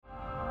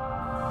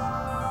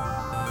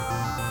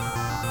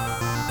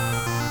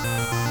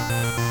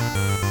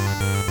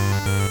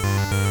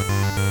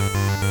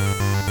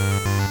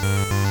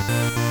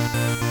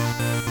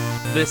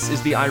This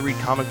is the I Read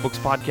Comic Books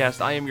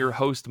podcast. I am your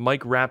host,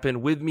 Mike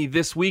Rappin. With me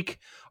this week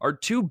are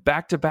two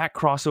back-to-back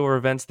crossover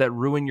events that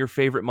ruin your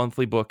favorite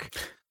monthly book.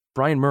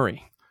 Brian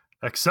Murray.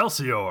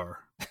 Excelsior.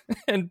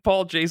 And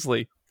Paul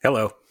Jaisley.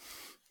 Hello.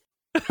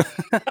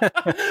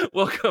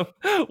 Welcome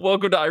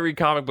to I Read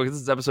Comic Books.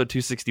 This is episode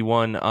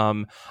 261.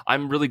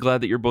 I'm really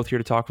glad that you're both here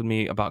to talk with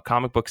me about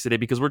comic books today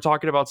because we're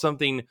talking about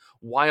something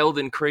wild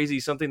and crazy,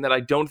 something that I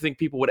don't think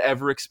people would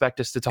ever expect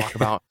us to talk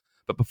about.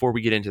 But before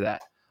we get into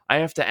that, I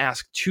have to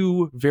ask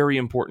two very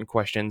important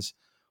questions,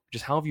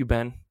 which is how have you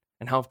been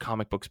and how have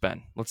comic books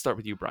been? Let's start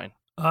with you, Brian.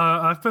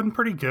 I've been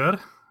pretty good.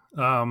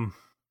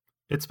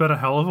 It's been a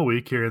hell of a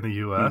week here in the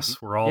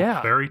U.S. We're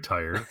all very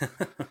tired.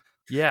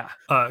 Yeah.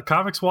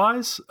 Comics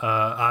wise,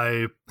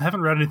 I haven't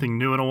read anything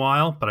new in a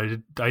while,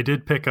 but I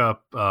did pick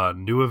up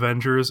New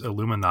Avengers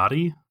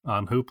Illuminati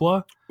on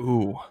Hoopla.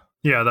 Ooh.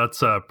 Yeah,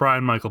 that's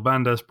Brian Michael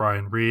Bendis,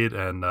 Brian Reed,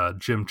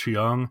 and Jim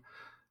Cheung.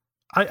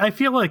 I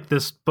feel like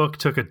this book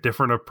took a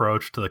different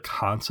approach to the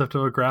concept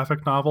of a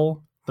graphic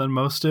novel than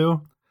most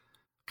do.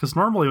 Because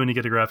normally when you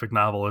get a graphic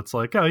novel, it's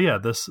like, oh yeah,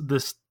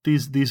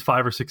 these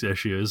 5 or 6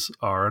 issues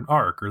are an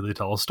arc, or they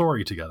tell a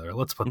story together.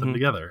 Let's put them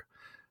together.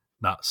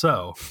 Not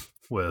so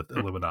with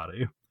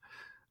Illuminati.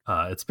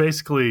 It's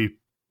basically,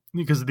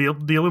 because the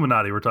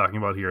Illuminati we're talking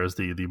about here is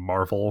the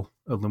Marvel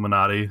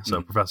Illuminati.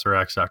 So Professor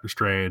X, Doctor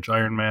Strange,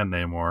 Iron Man,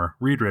 Namor,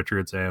 Reed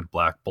Richards, and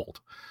Black Bolt.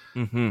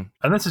 And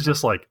this is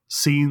just like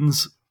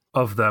scenes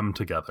of them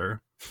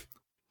together.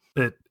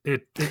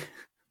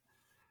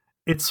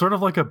 It's sort of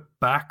like a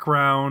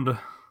background,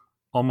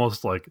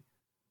 almost like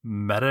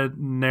meta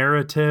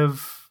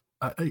narrative,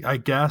 I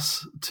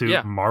guess,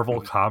 to Marvel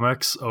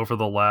comics over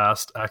the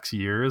last X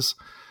years,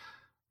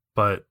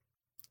 but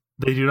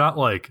they do not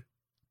like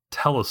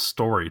tell a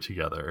story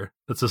together.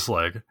 It's just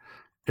like,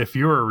 if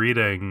you were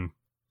reading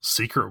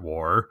Secret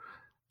War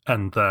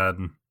and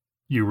then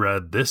you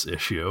read this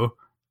issue,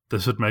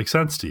 this would make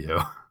sense to you.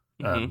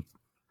 And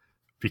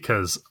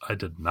because I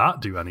did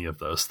not do any of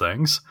those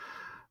things,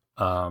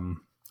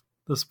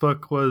 this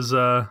book was,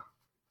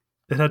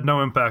 it had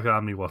no impact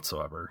on me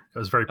whatsoever. It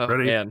was very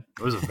pretty. It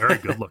was a very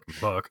good looking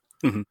book.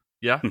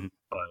 Yeah.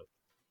 But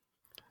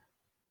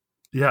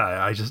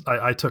yeah,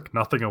 I took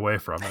nothing away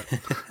from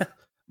it.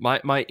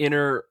 My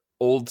inner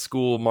old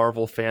school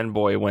Marvel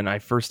fanboy, when I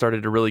first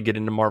started to really get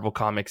into Marvel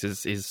comics,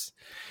 is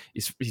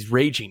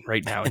raging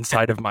right now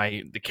inside of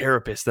the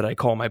carapace that I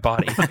call my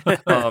body.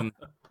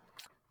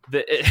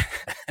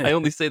 I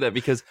only say that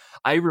because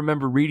I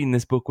remember reading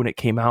this book when it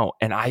came out,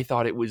 and I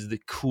thought it was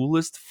the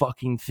coolest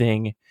fucking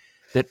thing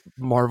that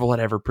Marvel had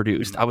ever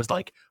produced. I was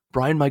like,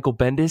 Brian Michael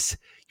Bendis,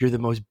 you're the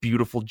most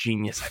beautiful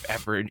genius I've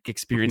ever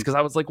experienced. Because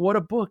I was like, what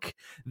a book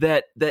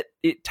that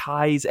it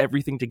ties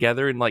everything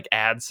together and like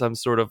adds some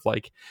sort of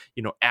like,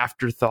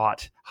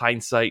 afterthought,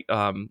 hindsight,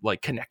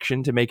 like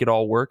connection to make it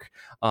all work.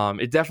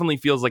 It definitely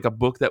feels like a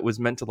book that was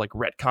meant to like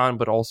retcon,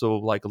 but also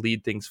like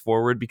lead things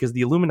forward, because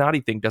the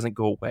Illuminati thing doesn't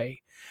go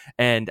away.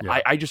 And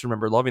I just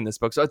remember loving this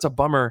book. So it's a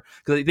bummer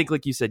because I think,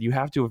 like you said, you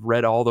have to have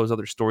read all those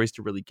other stories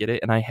to really get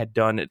it. And I had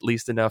done at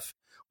least enough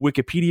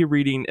Wikipedia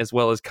reading as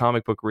well as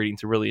comic book reading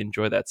to really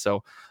enjoy that.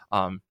 So,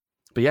 but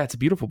yeah, it's a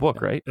beautiful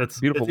book, right? It's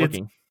beautiful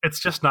looking.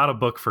 It's just not a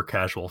book for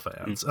casual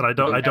fans. And I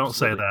don't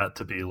say that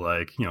to be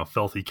like,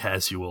 filthy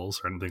casuals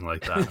or anything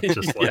like that. It's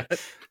just like,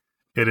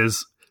 it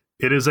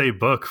is a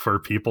book for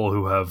people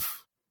who have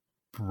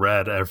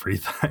read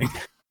everything.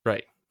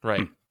 Right.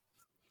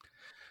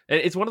 And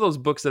it's one of those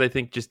books that I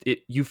think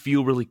you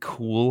feel really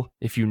cool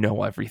if you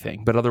know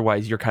everything, but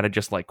otherwise you're kind of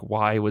just like,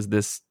 why was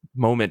this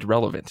moment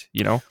relevant?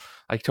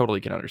 I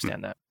totally can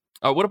understand that.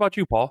 What about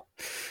you, Paul?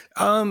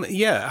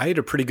 Yeah, I had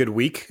a pretty good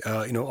week,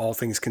 all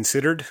things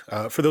considered.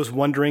 For those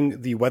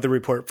wondering, the weather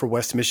report for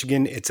West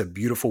Michigan, it's a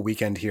beautiful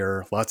weekend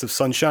here. Lots of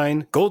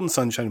sunshine, golden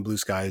sunshine and blue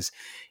skies.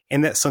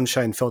 And that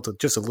sunshine felt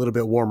just a little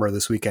bit warmer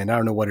this weekend. I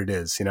don't know what it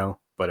is,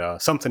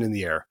 but something in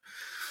the air.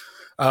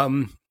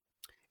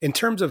 In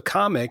terms of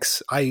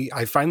comics,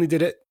 I finally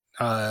did it.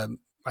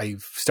 I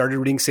started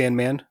reading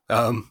Sandman.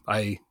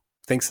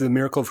 Thanks to the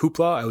miracle of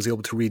Hoopla, I was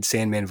able to read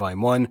Sandman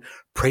Volume 1,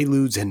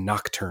 Preludes and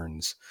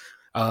Nocturnes.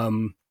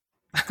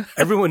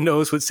 Everyone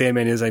knows what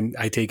Sandman is.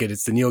 I take it.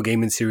 It's the Neil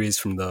Gaiman series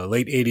from the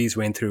late 80s,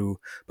 ran through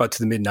about to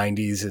the mid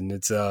 90s. And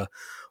it's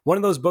one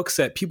of those books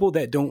that people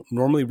that don't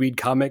normally read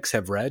comics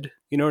have read.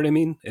 You know what I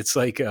mean? It's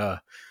like,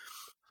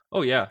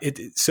 oh yeah.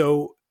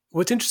 So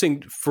what's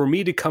interesting for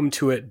me to come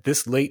to it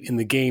this late in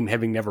the game,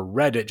 having never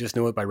read it, just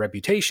know it by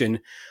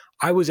reputation,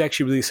 I was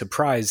actually really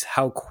surprised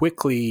how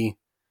quickly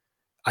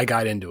I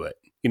got into it.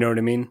 You know what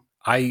I mean?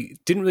 I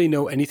didn't really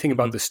know anything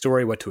about the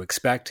story, what to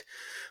expect,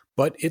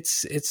 but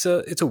it's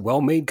a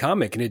well-made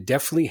comic, and it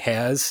definitely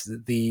has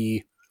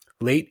the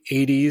late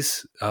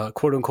 80s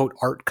quote unquote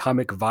art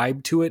comic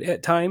vibe to it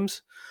at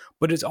times,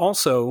 but it's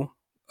also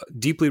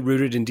deeply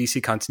rooted in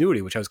DC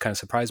continuity, which I was kind of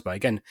surprised by.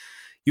 Again,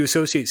 you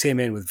associate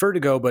Sandman with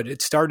Vertigo, but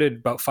it started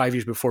about 5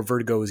 years before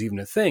Vertigo was even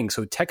a thing.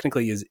 So it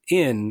technically is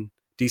in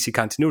DC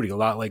continuity, a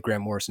lot like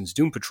Grant Morrison's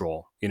Doom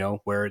Patrol,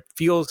 where it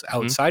feels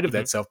outside of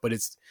that stuff, but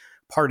it's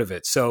part of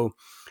it. So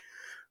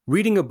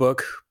reading a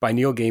book by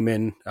Neil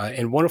Gaiman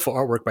and wonderful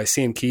artwork by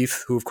Sam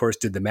Keith, who of course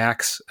did the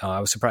Max.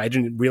 I was surprised. I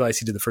didn't realize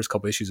he did the first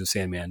couple issues of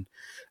Sandman.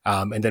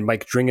 And then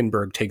Mike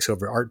Dringenberg takes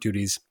over art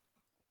duties.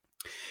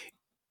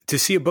 To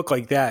see a book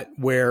like that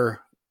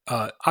where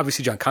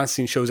obviously John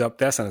Constantine shows up,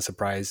 that's not a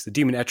surprise. The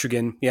Demon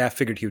Etrigan, I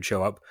figured he would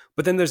show up.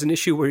 But then there's an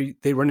issue where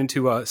they run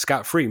into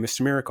Scott Free,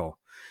 Mr. Miracle.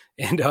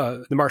 And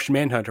the Martian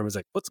Manhunter was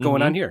like, what's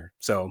going on here?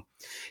 So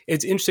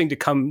it's interesting to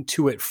come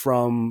to it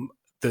from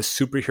the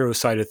superhero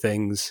side of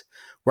things,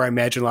 where I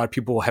imagine a lot of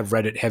people who have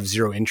read it have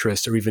zero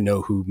interest or even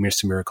know who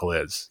Mr. Miracle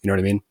is. You know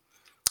what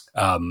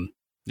I mean?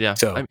 Yeah.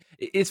 So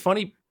it's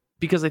funny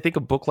because I think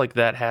a book like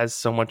that has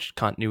so much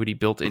continuity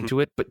built into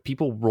it, but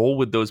people roll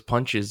with those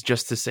punches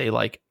just to say,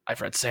 like,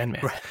 I've read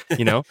Sandman,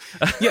 you know?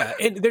 Yeah.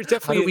 And there's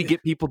definitely... How do we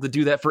get people to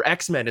do that for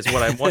X-Men is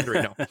what I'm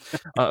wondering.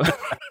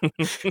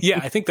 Yeah,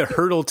 I think the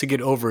hurdle to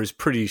get over is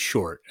pretty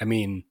short. I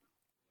mean,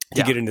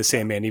 to get into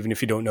Sandman, even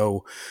if you don't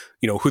know,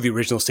 who the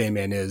original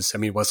Sandman is. I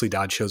mean, Wesley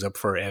Dodds shows up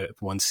for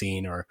one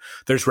scene, or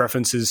there's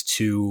references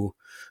to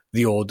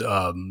the old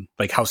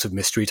like House of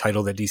Mystery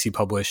title that DC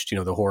published,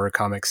 the horror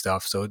comic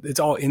stuff. So it's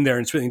all in there,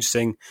 and it's really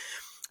interesting.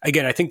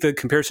 Again, I think the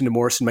comparison to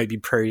Morrison might be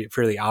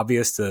fairly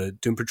obvious, the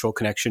Doom Patrol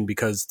connection,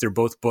 because they're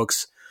both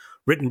books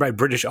written by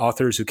British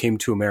authors who came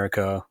to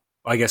America.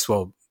 I guess,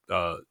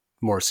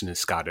 Morrison is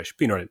Scottish,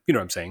 but you know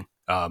what I'm saying.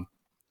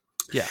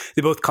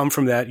 They both come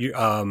from that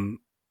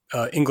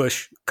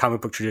English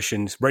comic book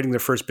traditions, writing their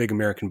first big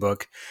American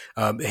book.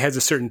 It has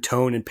a certain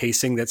tone and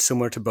pacing that's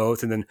similar to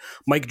both. And then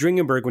Mike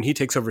Dringenberg, when he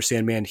takes over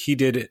Sandman, he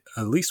did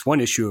at least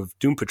one issue of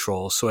Doom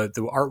Patrol, so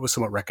the art was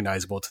somewhat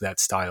recognizable to that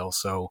style.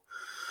 So,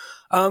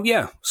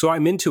 so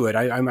I'm into it.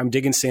 I'm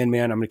digging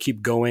Sandman. I'm going to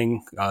keep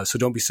going. So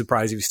don't be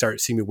surprised if you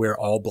start seeing me wear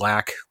all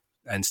black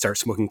and start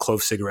smoking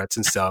clove cigarettes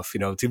and stuff,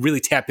 to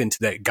really tap into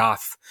that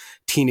goth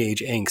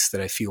teenage angst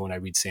that I feel when I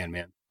read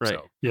Sandman. Right.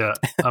 So. Yeah.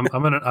 I'm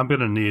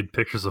gonna need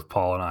pictures of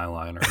Paul and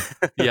eyeliner.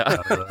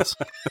 Out of this.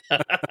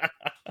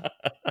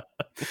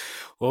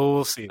 Well,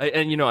 we'll see.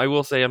 I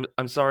will say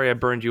I'm sorry I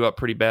burned you up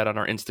pretty bad on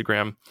our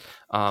Instagram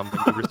when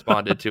you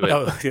responded to it.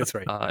 Oh, that's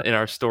right. In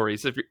our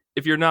stories.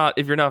 If you're not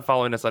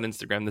following us on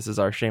Instagram, this is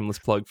our shameless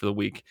plug for the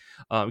week.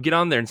 Get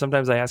on there, and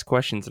sometimes I ask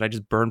questions and I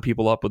just burn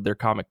people up with their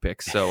comic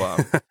picks. So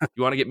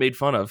you want to get made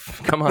fun of?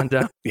 Come on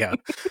down. Yeah,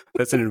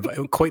 that's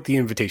quite the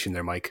invitation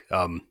there, Mike.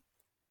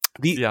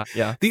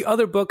 The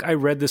other book I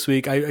read this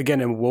week,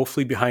 I'm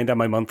woefully behind on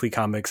my monthly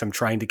comics. I'm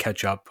trying to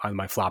catch up on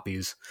my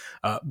floppies,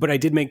 but I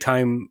did make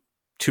time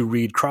to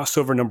read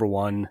Crossover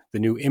 #1, the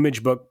new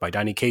Image book by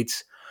Donny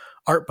Cates,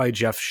 art by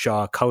Jeff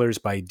Shaw, colors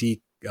by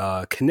D.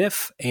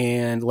 Kniff,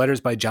 and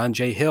letters by John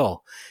J.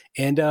 Hill.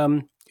 And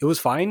it was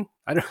fine.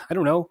 I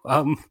don't know.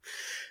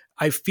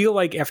 I feel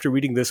like after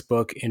reading this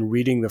book and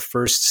reading the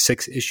first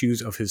 6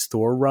 issues of his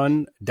Thor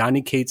run,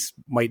 Donny Cates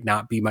might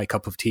not be my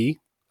cup of tea.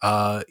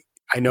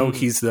 I know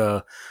he's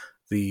the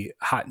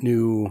hot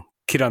new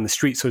kid on the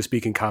street, so to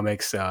speak, in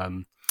comics.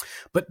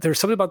 But there's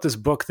something about this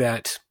book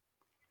that,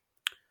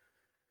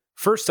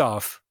 first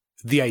off,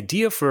 the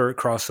idea for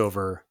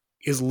Crossover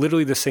is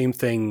literally the same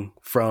thing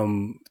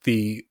from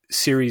the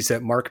series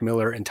that Mark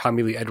Miller and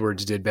Tommy Lee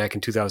Edwards did back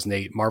in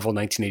 2008, Marvel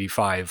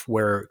 1985,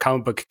 where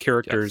comic book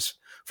characters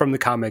from the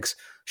comics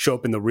show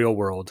up in the real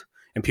world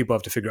and people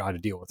have to figure out how to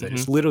deal with it.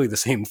 It's literally the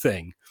same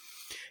thing.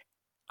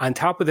 On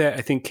top of that,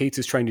 I think Cates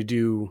is trying to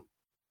do,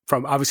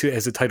 from obviously,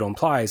 as the title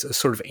implies, a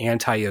sort of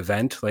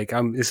anti-event. Like,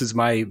 this is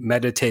my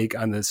meta take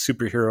on the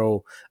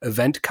superhero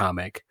event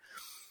comic.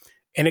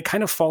 And it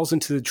kind of falls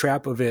into the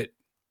trap of it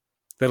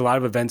that a lot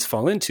of events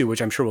fall into,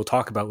 which I'm sure we'll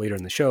talk about later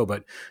in the show.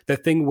 But the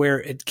thing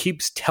where it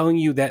keeps telling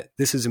you that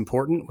this is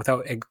important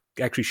without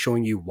actually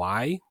showing you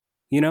why,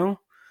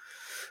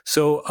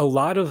 So a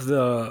lot of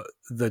the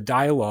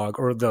dialogue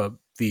or the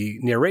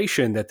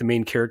narration that the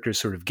main character is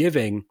sort of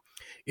giving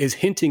is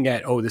hinting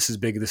at, oh, this is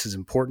big, this is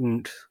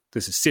important,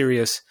 this is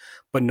serious,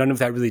 but none of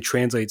that really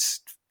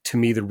translates to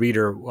me, the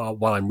reader,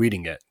 while I'm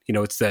reading it.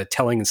 It's the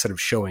telling instead of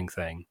showing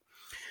thing,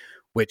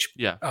 which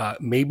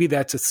maybe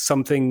that's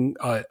something,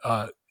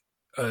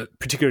 a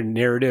particular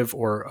narrative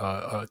or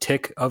a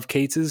tick of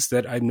Cates's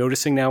that I'm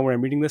noticing now when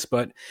I'm reading this.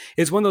 But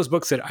it's one of those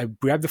books that I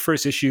grabbed the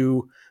first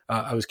issue.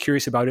 I was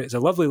curious about it. It's a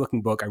lovely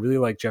looking book. I really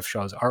like Jeff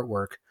Shaw's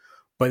artwork,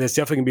 but it's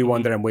definitely going to be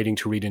one that I'm waiting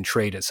to read and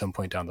trade at some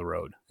point down the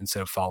road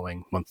instead of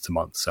following month to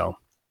month. So,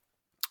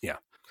 yeah.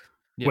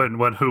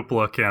 When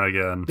Hoopla can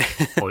again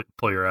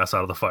pull your ass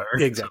out of the fire.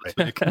 Exactly.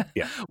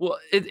 Yeah. Well,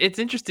 it's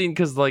interesting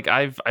because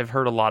I've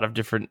heard a lot of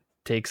different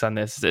takes on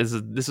this.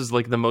 This is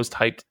like the most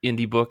hyped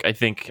indie book I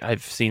think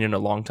I've seen in a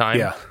long time.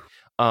 Yeah.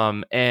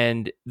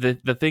 And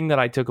the thing that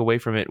I took away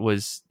from it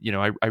was,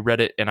 I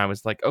read it and I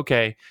was like,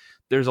 okay,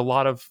 there's a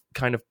lot of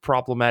kind of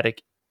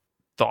problematic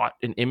thought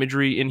and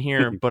imagery in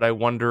here, but I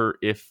wonder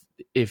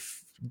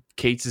if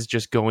Cates is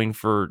just going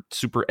for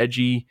super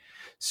edgy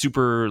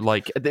super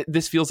like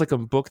this feels like a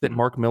book that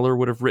Mark Miller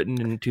would have written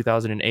in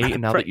 2008,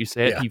 and now that you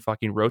say it, he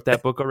fucking wrote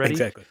that book already.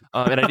 Exactly.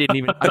 And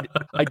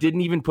I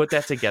didn't even put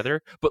that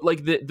together. But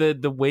like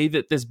the way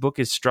that this book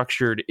is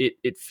structured,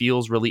 it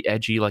feels really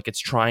edgy. Like it's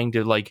trying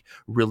to like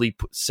really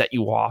set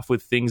you off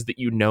with things that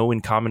you know in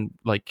common,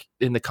 like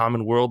in the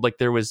common world. Like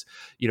there was,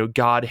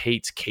 God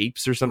hates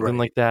capes or something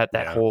like that.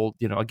 That whole,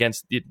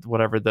 against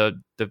whatever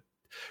the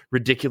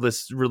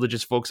ridiculous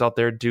religious folks out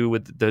there do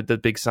with the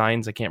big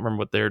signs. I can't remember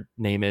what their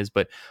name is,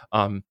 but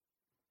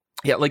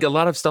yeah, like a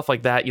lot of stuff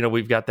like that.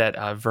 We've got that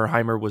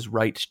Verheimer was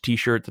right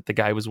t-shirt that the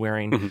guy was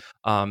wearing.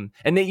 And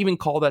they even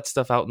call that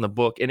stuff out in the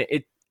book. And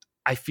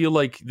I feel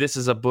like this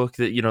is a book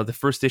that, the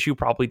first issue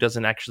probably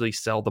doesn't actually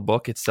sell the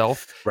book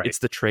itself. Right. It's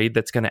the trade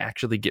that's going to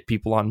actually get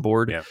people on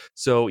board. Yeah.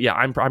 So yeah,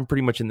 I'm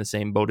pretty much in the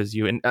same boat as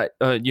you. And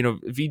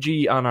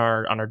VG on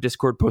our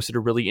Discord posted a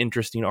really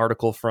interesting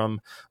article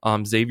from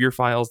Xavier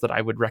Files that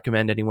I would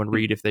recommend anyone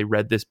read if they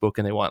read this book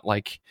and they want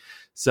like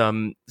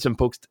some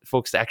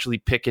folks to actually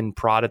pick and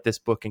prod at this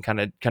book and kind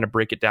of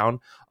break it down.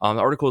 The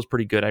article is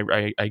pretty good.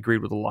 I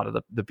agreed with a lot of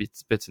the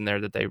bits in there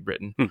that they've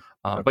written.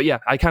 But yeah,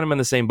 I kind of am in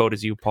the same boat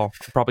as you, Paul.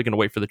 I'm probably going to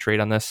wait for the trade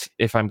on this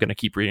if I'm going to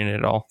keep reading it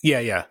at all.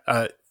 Yeah.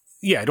 I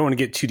don't want to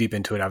get too deep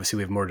into it. Obviously,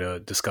 we have more to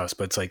discuss,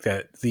 but it's like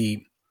that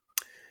the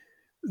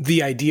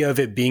idea of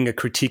it being a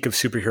critique of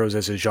superheroes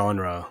as a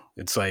genre,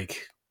 it's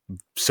like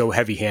so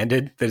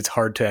heavy-handed that it's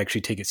hard to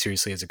actually take it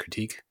seriously as a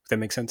critique, if that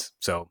makes sense.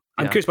 So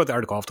I'm curious about the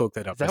article. I'll have to look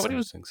that up. Is that what it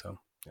was? So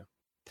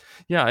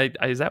yeah,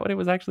 is that what it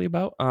was actually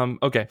about?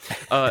 Okay.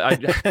 I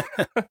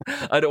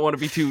don't want to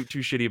be too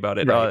shitty about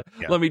it. Right.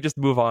 Let me just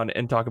move on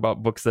and talk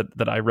about books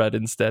that I read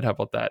instead. How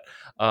about that?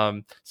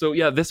 So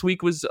yeah, this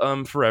week was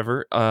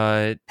Forever.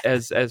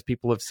 As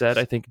people have said,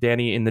 I think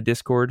Danny in the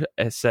Discord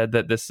has said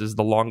that this is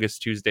the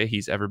longest Tuesday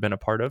he's ever been a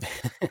part of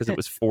because it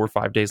was 4 or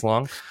 5 days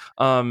long.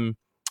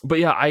 But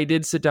yeah, I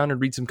did sit down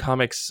and read some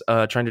comics,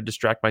 trying to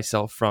distract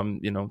myself from,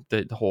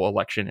 the whole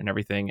election and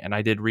everything. And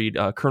I did read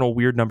Colonel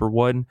Weird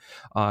 #1,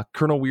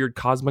 Colonel Weird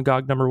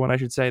Cosmagog #1, I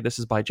should say. This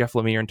is by Jeff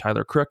Lemire and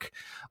Tyler Crook.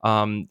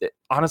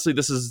 Honestly,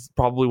 this is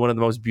probably one of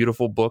the most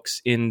beautiful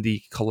books in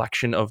the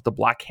collection of the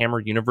Black Hammer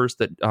universe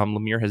that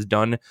Lemire has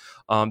done.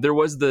 There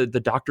was the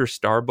Dr.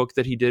 Star book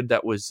that he did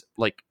that was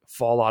like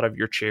fall out of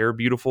your chair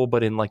beautiful,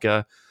 but in like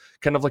a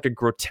kind of like a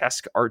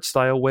grotesque art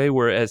style way,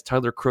 whereas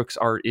Tyler Crook's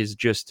art is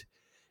just...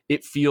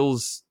 it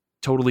feels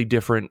totally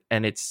different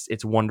and it's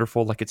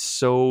wonderful. Like it's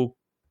so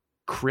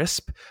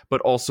crisp,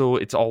 but also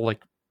it's all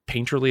like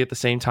painterly at the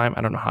same time.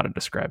 I don't know how to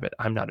describe it.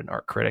 I'm not an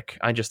art critic.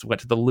 I just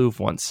went to the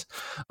Louvre once.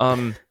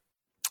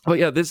 But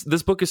yeah, this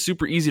book is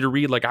super easy to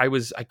read. Like I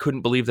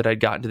couldn't believe that I'd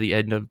gotten to the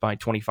end of my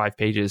 25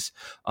 pages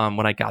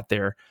when I got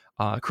there.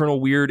 Colonel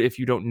Weird, if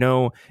you don't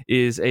know,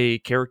 is a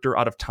character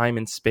out of time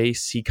and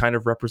space. He kind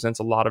of represents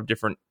a lot of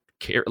different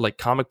like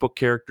comic book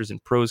characters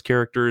and prose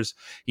characters.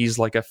 He's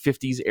like a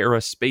 50s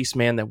era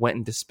spaceman that went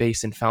into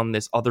space and found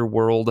this other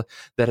world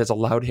that has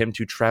allowed him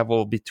to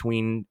travel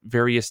between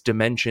various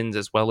dimensions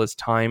as well as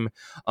time.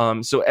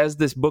 So as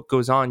this book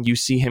goes on, you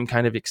see him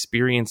kind of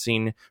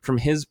experiencing from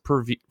his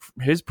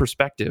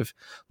perspective,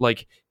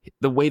 like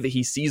the way that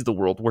he sees the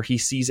world, where he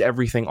sees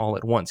everything all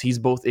at once. He's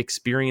both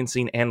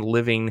experiencing and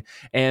living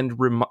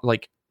and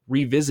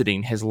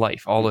revisiting his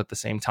life all at the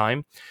same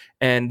time.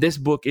 And this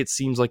book, it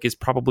seems like, is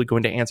probably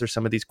going to answer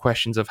some of these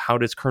questions of how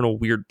does Colonel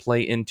Weird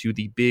play into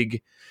the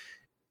big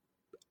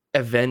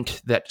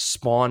event that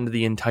spawned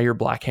the entire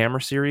Black Hammer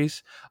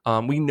series.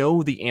 We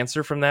know the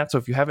answer from that. So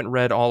if you haven't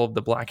read all of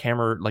the Black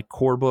Hammer like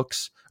core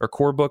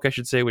book, I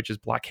should say, which is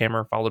Black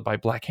Hammer followed by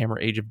Black Hammer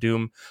Age of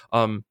Doom,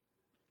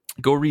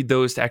 go read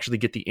those to actually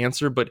get the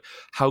answer. But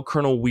how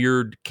Colonel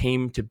Weird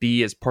came to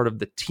be as part of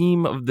the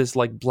team of this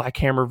like Black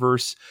Hammer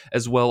verse,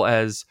 as well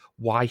as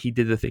why he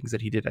did the things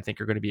that he did, I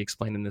think are going to be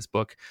explained in this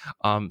book.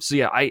 So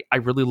yeah, I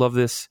really love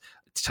this.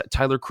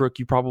 Tyler Crook,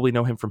 you probably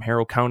know him from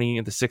Harrow County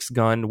and The Sixth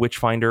Gun,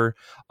 Witchfinder.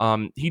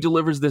 He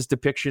delivers this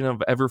depiction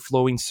of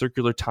ever-flowing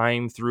circular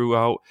time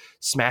throughout,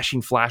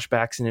 smashing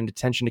flashbacks and an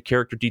attention to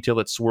character detail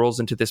that swirls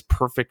into this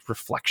perfect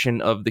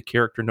reflection of the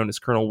character known as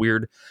Colonel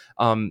Weird.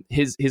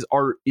 His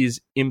art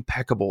is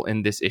impeccable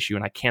in this issue,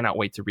 and I cannot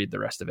wait to read the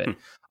rest of it.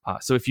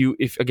 So if you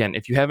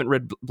haven't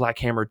read Black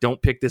Hammer,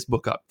 don't pick this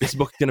book up. This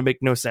book's going to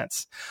make no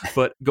sense.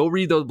 But go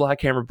read those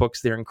Black Hammer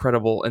books. They're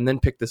incredible. And then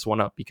pick this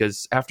one up,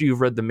 because after you've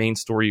read the main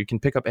story, you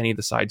can pick up any of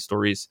the side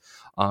stories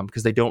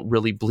because they don't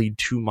really bleed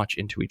too much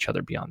into each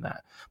other beyond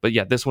that. But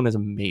yeah, this one is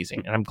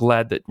amazing. And I'm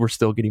glad that we're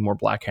still getting more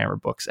Black Hammer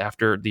books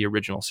after the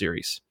original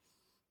series.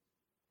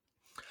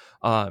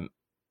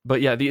 But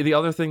yeah, the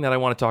other thing that I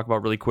want to talk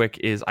about really quick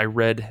is I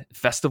read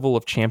Festival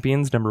of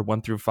Champions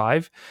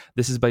 #1-5.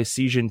 This is by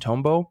Seijin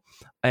Tombo.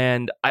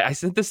 And I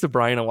sent this to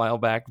Brian a while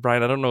back.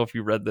 Brian, I don't know if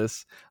you read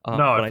this.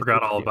 No, I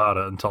forgot all about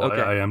it until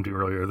I IM'd you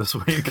earlier this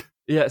week.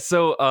 Yeah,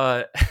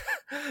 so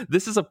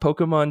this is a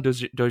Pokemon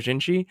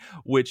doujinshi,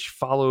 which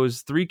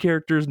follows 3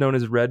 characters known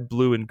as Red,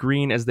 Blue, and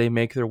Green as they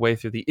make their way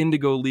through the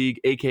Indigo League,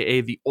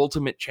 aka the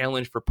ultimate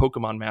challenge for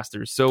Pokemon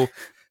Masters. So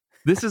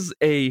this is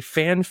a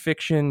fan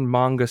fiction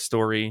manga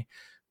story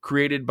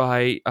created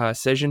by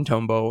Seijun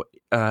Tombo,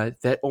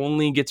 that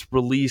only gets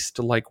released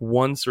like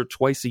once or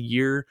twice a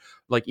year.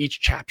 Like each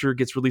chapter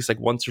gets released like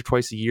once or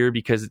twice a year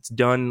because it's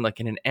done like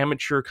in an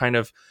amateur kind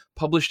of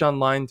published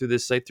online through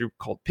this site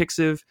called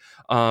Pixiv,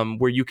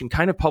 where you can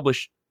kind of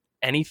publish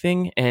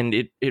anything, and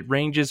it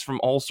ranges from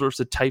all sorts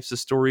of types of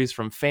stories,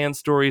 from fan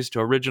stories to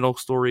original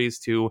stories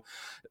to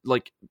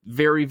like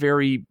very,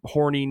 very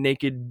horny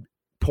naked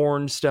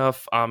porn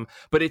stuff,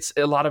 but it's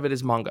a lot of it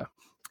is manga.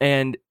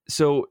 And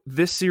so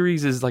this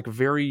series is like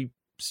very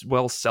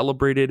well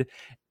celebrated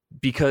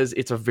because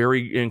it's a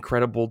very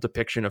incredible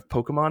depiction of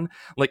Pokemon.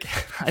 Like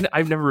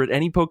I've never read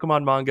any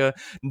Pokemon manga,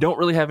 don't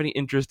really have any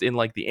interest in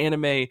like the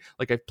anime,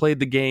 like I've played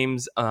the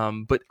games,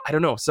 but I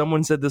don't know,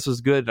 someone said this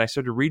was good and I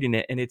started reading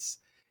it, and it's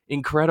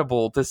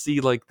incredible to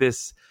see like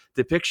this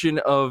depiction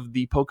of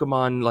the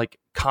Pokemon like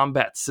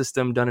combat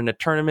system done in a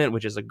tournament,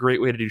 which is a great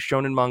way to do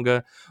shonen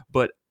manga,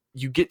 but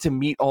you get to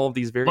meet all of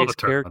these various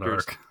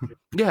characters.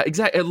 Yeah,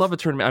 exactly. I love a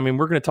tournament. I mean,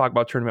 we're going to talk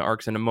about tournament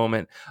arcs in a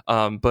moment,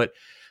 but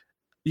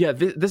yeah,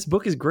 this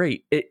book is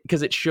great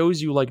because it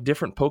shows you like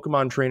different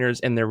Pokemon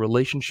trainers and their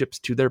relationships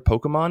to their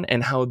Pokemon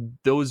and how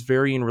those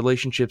varying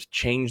relationships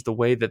change the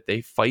way that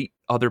they fight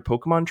other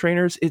Pokemon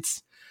trainers.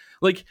 It's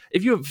like,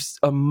 if you have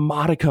a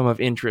modicum of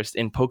interest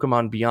in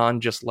Pokemon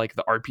beyond just like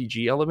the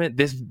RPG element,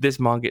 this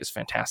manga is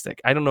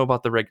fantastic. I don't know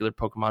about the regular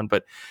Pokemon,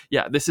 but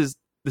yeah, this is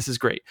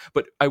great.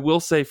 But I will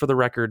say for the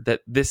record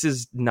that this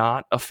is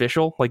not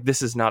official. Like,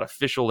 this is not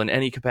official in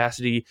any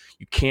capacity.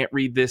 You can't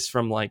read this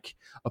from like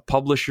a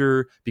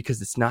publisher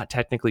because it's not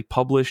technically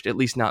published, at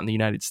least not in the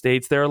United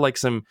States. There are like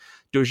some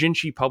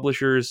doujinshi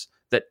publishers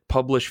that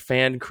publish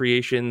fan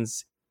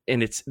creations,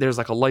 and there's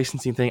like a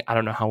licensing thing. I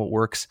don't know how it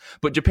works,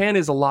 but Japan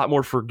is a lot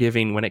more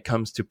forgiving when it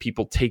comes to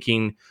people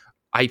taking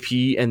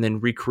IP and then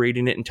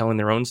recreating it and telling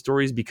their own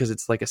stories, because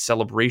it's like a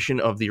celebration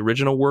of the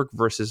original work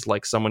versus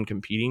like someone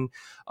competing.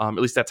 At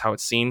least that's how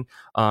it's seen.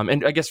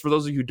 And I guess for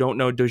those of you who don't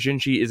know,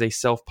 doujinshi is a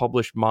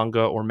self-published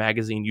manga or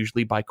magazine,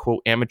 usually by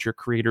quote amateur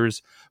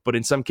creators, but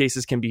in some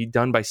cases can be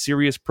done by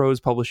serious pros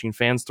publishing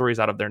fan stories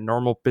out of their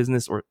normal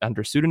business or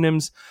under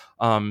pseudonyms.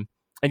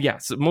 And yeah,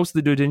 so most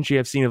of the doujinshi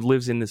I've seen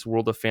lives in this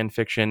world of fan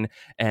fiction,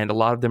 and a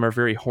lot of them are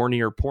very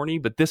horny or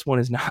porny, but this one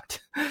is not.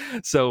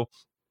 So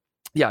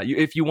yeah,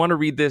 if you want to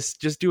read this,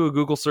 just do a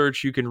Google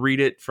search. You can read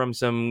it from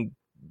some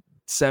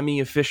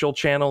semi-official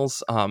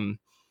channels.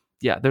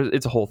 Yeah,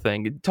 it's a whole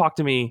thing. Talk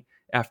to me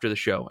after the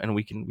show, and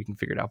we can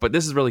figure it out. But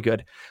this is really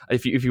good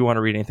if you want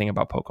to read anything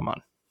about Pokemon.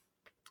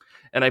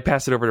 And I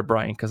pass it over to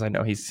Brian because I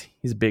know he's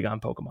big on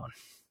Pokemon.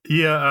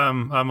 Yeah,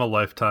 I'm a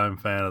lifetime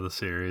fan of the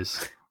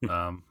series.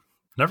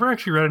 Never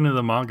actually read any of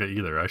the manga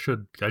either. I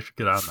should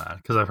get on that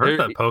because I've heard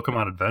that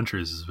Pokemon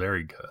Adventures is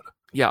very good.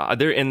 Yeah,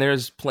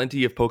 there's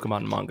plenty of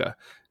Pokemon manga.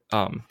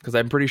 Because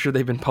I'm pretty sure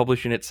they've been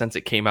publishing it since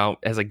it came out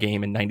as a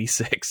game in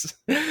 '96.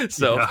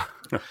 So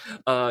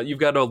you've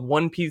got a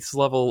One Piece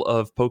level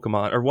of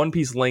Pokemon, or One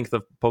Piece length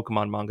of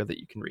Pokemon manga that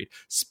you can read.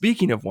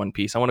 Speaking of One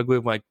Piece, I want to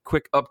give my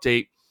quick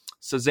update.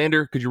 So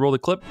Xander, could you roll the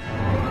clip?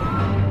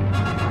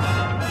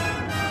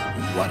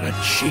 What a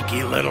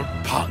cheeky little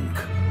punk.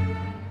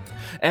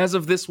 As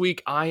of this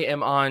week, I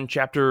am on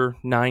chapter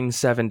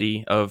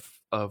 970 of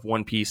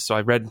One Piece. So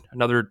I read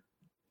another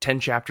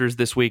 10 chapters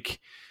this week.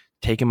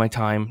 Taking my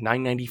time.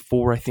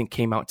 994, I think,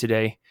 came out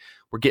today.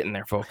 We're getting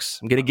there, folks.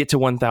 I'm going to get to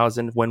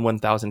 1,000 when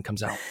 1,000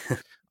 comes out.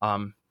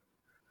 I'm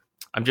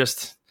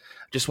just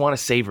want to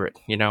savor it,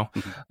 you know?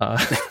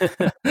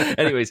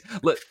 Anyways,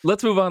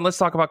 let's move on. Let's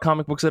talk about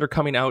comic books that are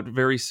coming out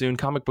very soon.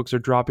 Comic books are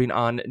dropping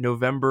on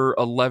November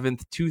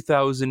 11th,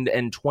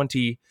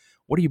 2020.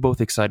 What are you both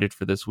excited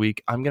for this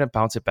week? I'm going to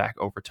bounce it back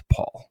over to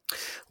Paul.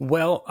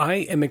 Well, I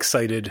am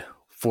excited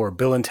for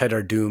Bill and Ted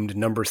Are Doomed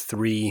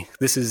 #3.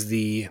 This is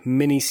the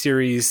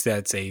mini-series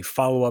that's a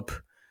follow-up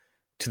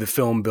to the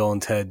film Bill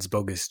and Ted's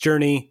Bogus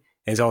Journey,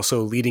 and is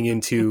also leading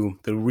into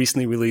the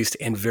recently released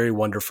and very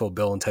wonderful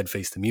Bill and Ted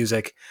Face the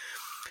Music.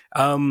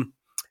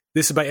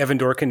 This is by Evan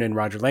Dorkin and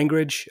Roger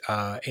Langridge.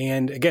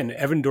 And again,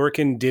 Evan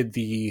Dorkin did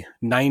the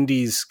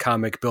 90s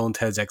comic Bill and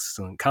Ted's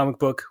Excellent Comic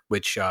Book,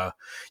 which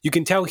you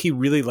can tell he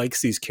really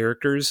likes these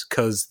characters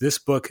because this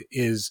book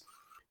is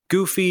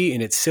goofy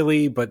and it's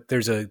silly, but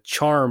there's a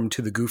charm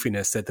to the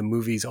goofiness that the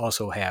movies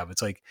also have.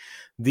 It's like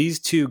these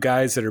two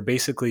guys that are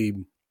basically,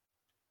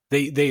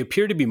 they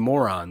appear to be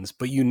morons,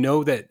 but you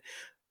know that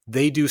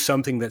they do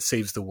something that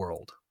saves the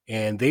world,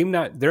 and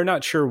they're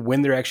not sure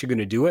when they're actually going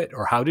to do it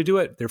or how to do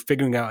it. They're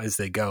figuring out as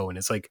they go. And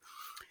it's like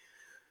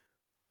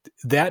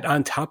that,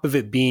 on top of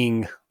it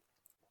being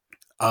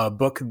a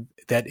book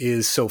that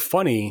is so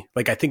funny,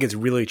 like I think it's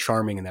really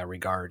charming in that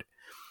regard.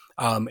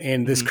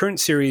 And this current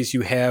series,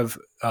 you have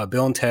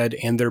Bill and Ted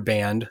and their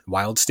band,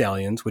 Wild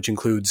Stallions, which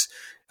includes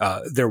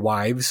their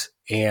wives,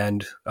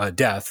 and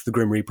Death, the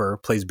Grim Reaper,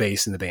 plays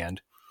bass in the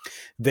band.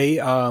 They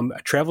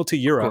travel to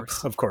Europe,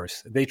 of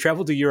course. They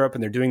travel to Europe,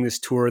 and they're doing this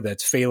tour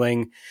that's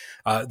failing.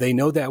 They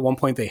know that at one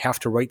point they have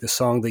to write the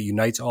song that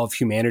unites all of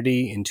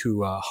humanity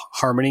into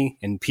harmony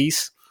and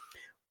peace.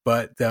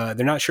 but they're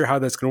not sure how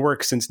that's going to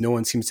work since no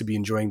one seems to be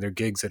enjoying their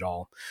gigs at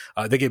all.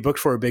 They get booked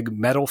for a big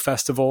metal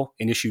festival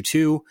in issue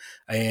 2,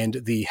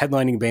 and the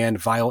headlining band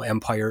Vile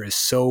Empire is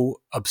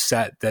so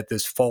upset that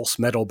this false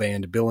metal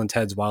band Bill and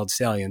Ted's Wild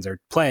Stallions are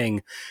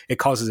playing, it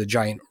causes a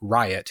giant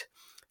riot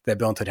that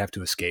Bill and Ted have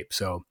to escape.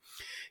 So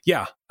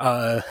yeah,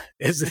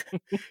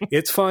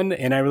 it's fun,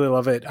 and I really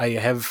love it. I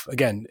have,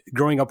 again,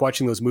 growing up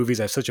watching those movies,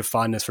 I have such a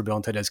fondness for Bill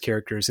and Ted as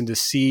characters, and to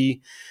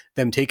see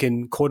them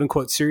taken quote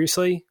unquote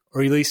seriously,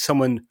 or at least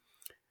someone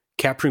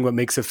capturing what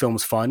makes the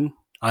films fun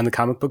on the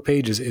comic book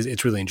page is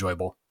it's really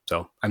enjoyable.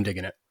 So I'm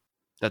digging it.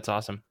 That's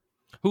awesome.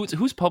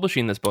 Who's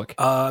publishing this book?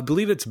 I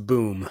believe it's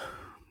Boom.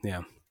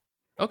 Yeah.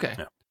 Okay.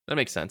 Yeah. That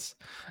makes sense.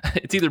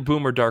 It's either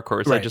Boom or Dark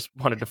Horse. Right. I just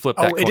wanted to flip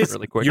that coin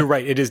really quick. You're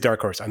right. It is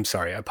Dark Horse. I'm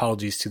sorry.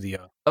 Apologies to the.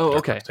 Oh, Dark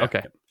okay. Horse. Yeah.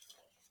 Okay.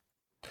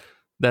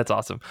 That's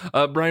awesome.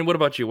 Brian, what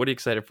about you? What are you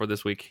excited for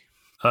this week?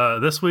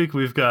 This week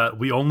we've got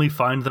We Only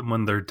Find Them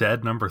When They're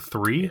Dead, number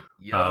 3. This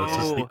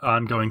is the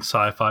ongoing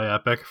sci-fi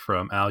epic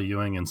from Al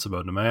Ewing and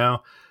Simone DeMeo.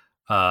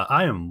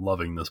 I am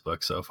loving this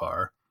book so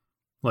far.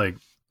 Like,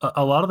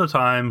 a lot of the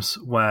times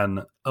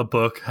when a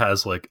book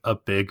has like a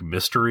big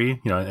mystery,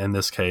 in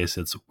this case,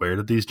 it's where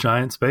did these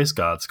giant space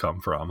gods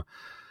come from?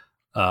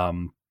 A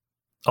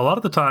lot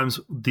of the times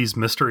these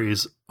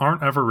mysteries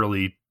aren't ever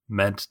really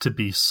meant to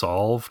be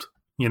solved,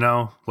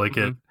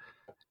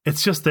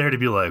 it's just there to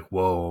be like,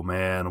 whoa,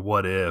 man,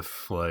 what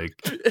if?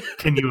 Like,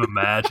 can you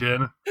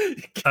imagine?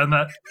 And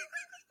that.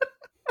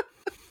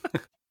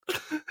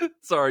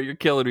 Sorry, you're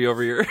killing me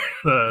over here.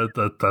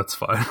 That's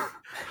fine.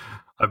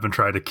 I've been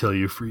trying to kill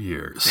you for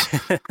years.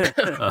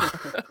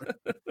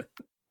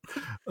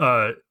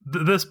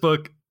 This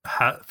book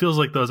feels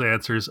like those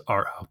answers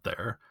are out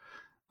there.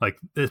 Like,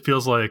 it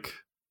feels like,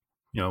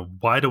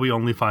 why do we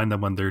only find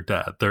them when they're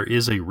dead? There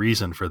is a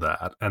reason for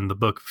that. And the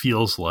book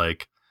feels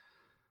like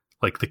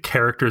the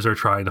characters are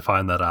trying to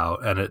find that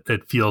out. And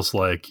it feels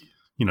like,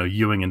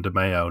 Ewing and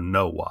DeMeo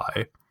know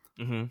why.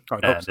 Mm-hmm.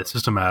 And it's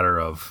just a matter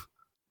of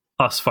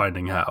us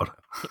finding out.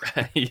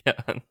 Yeah.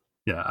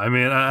 Yeah, I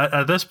mean,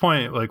 at this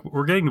point, like,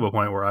 we're getting to a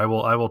point where I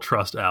will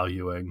trust Al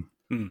Ewing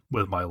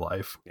with my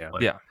life. Yeah.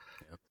 Like,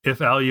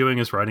 if Al Ewing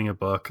is writing a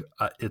book,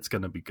 it's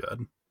going to be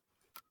good.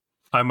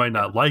 I might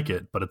not like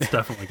it, but it's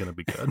definitely going to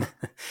be good.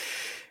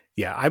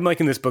 Yeah, I'm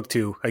liking this book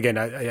too. Again,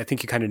 I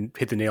think you kind of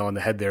hit the nail on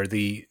the head there.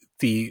 The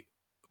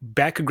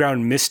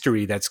background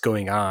mystery that's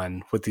going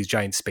on with these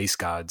giant space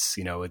gods,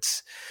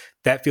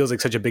 that feels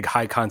like such a big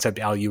high concept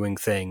Al Ewing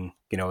thing.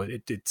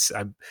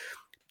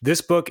 This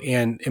book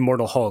and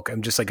Immortal Hulk,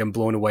 I'm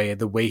blown away at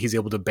the way he's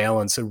able to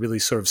balance a really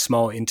sort of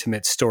small,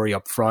 intimate story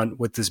up front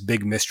with this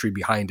big mystery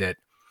behind it,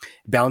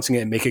 balancing it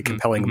and make it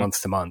compelling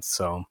month to month.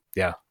 So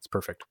yeah, it's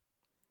perfect.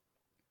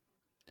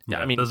 Yeah,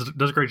 I mean, does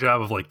a great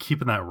job of like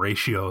keeping that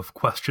ratio of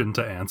question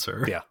to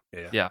answer.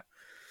 Yeah.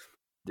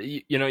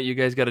 You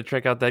guys got to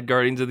check out that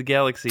Guardians of the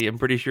Galaxy. I'm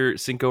pretty sure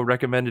Cinco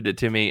recommended it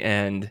to me,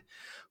 and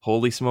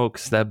holy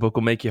smokes, that book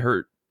will make you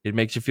hurt. It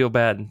makes you feel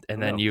bad,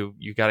 and then you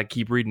got to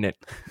keep reading it.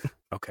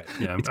 Okay.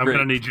 Yeah, I'm going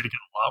to need you to get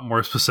a lot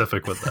more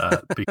specific with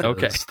that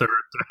because there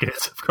are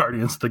decades of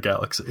Guardians of the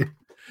Galaxy.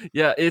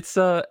 Yeah, it's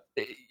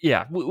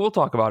we'll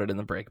talk about it in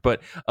the break.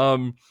 But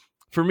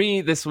for me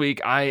this week,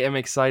 I am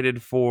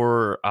excited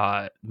for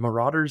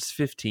Marauders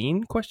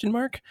 15 ?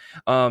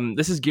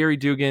 This is Gary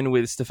Dugan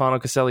with Stefano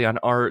Caselli on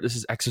art. This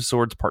is X of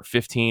Swords Part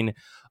 15.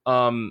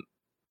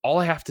 All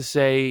I have to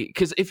say,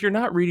 because if you're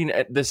not reading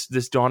this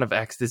Dawn of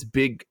X, this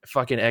big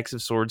fucking X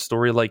of Swords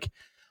story, like,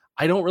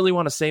 I don't really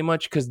want to say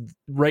much because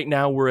right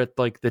now we're at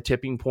like the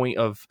tipping point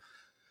of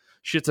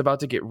shit's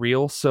about to get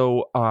real.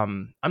 So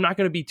I'm not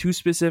going to be too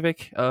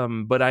specific,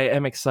 but I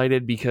am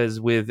excited because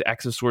with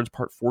X of Swords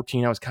Part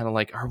 14, I was kind of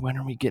like, when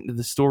are we getting to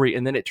the story?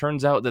 And then it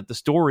turns out that the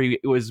story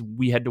was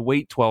we had to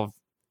wait 12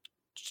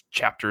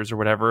 chapters or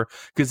whatever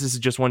because this is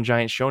just one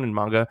giant shonen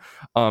manga.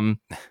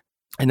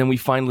 And then we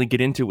finally get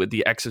into it with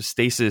the X of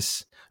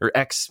Stasis or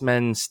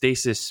X-Men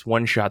Stasis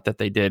one shot that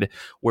they did,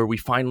 where we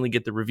finally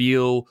get the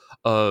reveal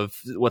of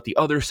what the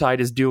other side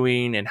is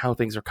doing and how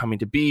things are coming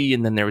to be.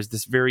 And then there was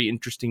this very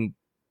interesting,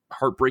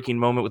 heartbreaking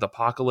moment with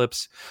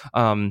Apocalypse.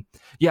 I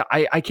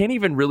can't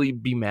even really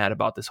be mad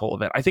about this whole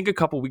event. I think a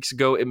couple weeks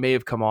ago, it may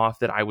have come off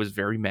that I was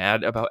very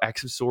mad about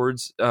X of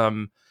Swords.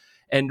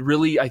 And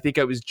really, I think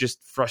I was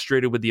just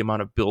frustrated with the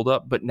amount of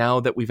buildup. But now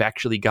that we've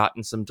actually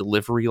gotten some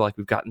delivery, like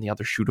we've gotten the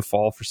other shoe to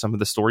fall for some of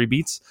the story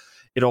beats,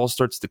 it all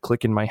starts to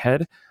click in my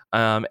head.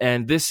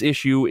 And this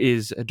issue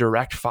is a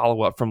direct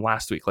follow-up from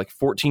last week. Like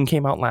 14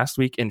 came out last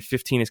week and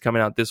 15 is coming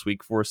out this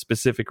week for a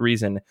specific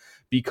reason,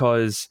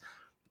 because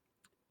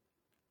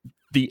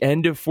the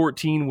end of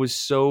 14 was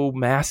so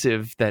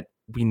massive that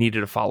we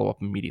needed a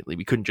follow-up immediately.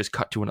 We couldn't just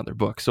cut to another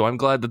book. So I'm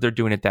glad that they're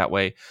doing it that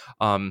way.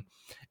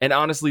 And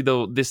honestly,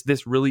 though,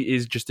 this really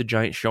is just a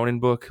giant shonen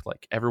book.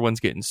 Like,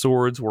 everyone's getting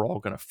swords. We're all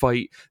going to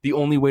fight. The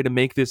only way to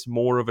make this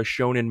more of a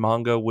shonen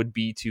manga would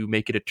be to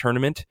make it a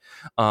tournament.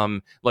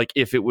 Like,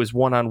 if it was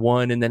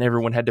one-on-one and then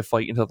everyone had to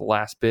fight until the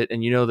last bit,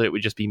 and that it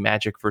would just be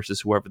Magic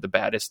versus whoever the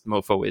baddest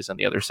mofo is on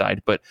the other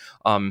side. But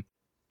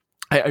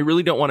I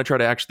really don't want to try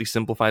to actually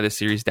simplify this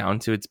series down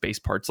to its base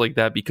parts like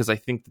that, because I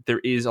think that there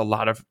is a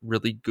lot of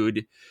really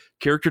good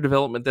character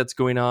development that's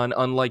going on.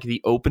 Unlike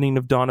the opening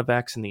of Dawn of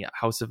X and the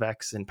House of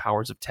X and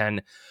Powers of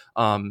 10,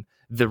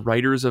 the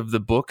writers of the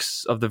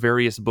books, of the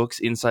various books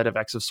inside of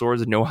X of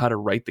Swords, know how to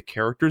write the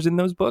characters in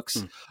those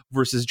books,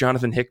 versus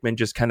Jonathan Hickman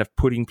just kind of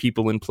putting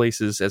people in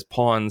places as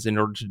pawns in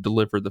order to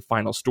deliver the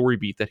final story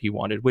beat that he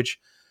wanted, which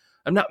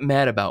I'm not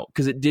mad about,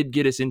 because it did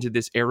get us into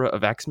this era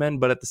of X-Men.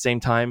 But at the same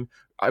time,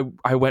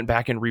 I went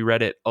back and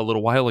reread it a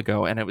little while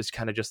ago, and it was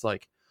kind of just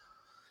like,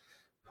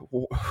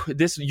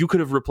 this, you could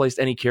have replaced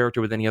any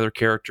character with any other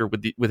character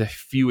with a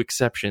few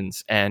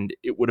exceptions, and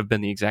it would have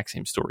been the exact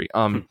same story.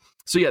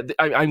 So yeah,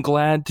 I'm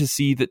glad to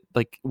see that,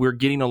 like, we're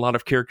getting a lot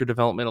of character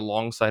development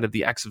alongside of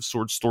the X of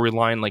Swords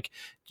storyline. Like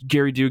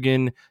Gary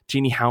Dugan,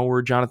 Jeannie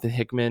Howard, Jonathan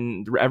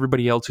Hickman,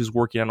 everybody else who's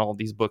working on all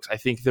these books, I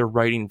think they're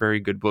writing very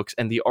good books,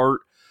 and the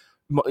art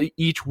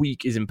each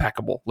week is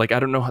impeccable. Like, I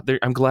don't know,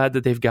 I'm glad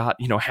that they've got,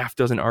 half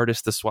dozen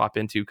artists to swap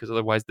into, because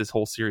otherwise this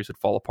whole series would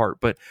fall apart.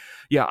 But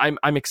yeah,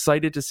 I'm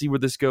excited to see where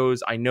this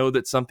goes. I know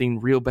that something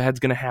real bad's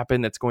going to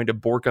happen that's going to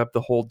bork up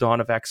the whole Dawn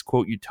of X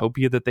quote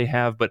utopia that they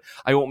have, but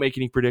I won't make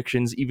any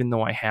predictions, even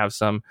though I have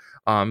some.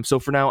 So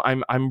for now,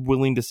 I'm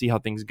willing to see how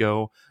things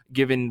go,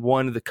 given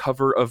the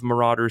cover of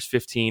Marauders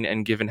 15,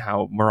 and given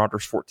how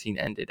Marauders 14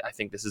 ended. I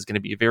think this is going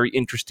to be a very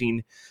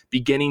interesting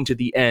beginning to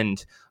the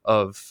end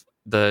of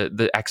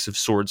the X of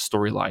Swords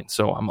storyline.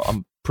 So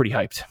I'm pretty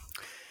hyped.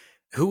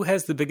 Who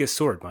has the biggest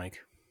sword,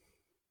 Mike?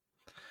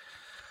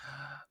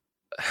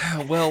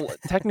 Well,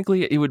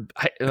 technically it would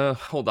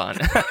hold on.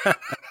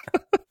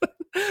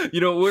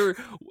 There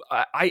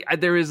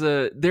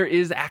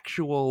is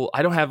actual,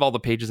 I don't have all the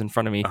pages in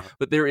front of me,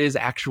 but there is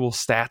actual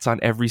stats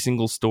on every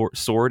single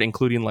sword,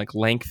 including like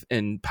length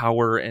and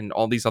power and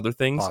all these other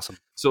things. Awesome.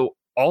 So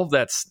all of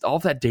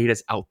that data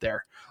is out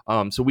there.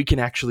 So we can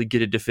actually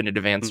get a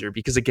definitive answer,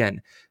 because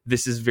again,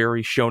 this is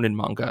very shonen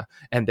manga,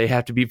 and they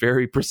have to be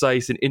very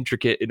precise and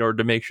intricate in order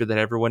to make sure that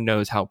everyone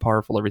knows how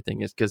powerful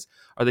everything is. Because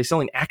are they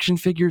selling action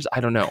figures?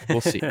 I don't know.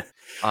 We'll see.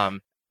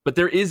 But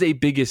there is a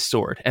biggest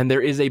sword, and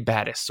there is a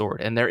baddest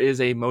sword, and there is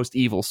a most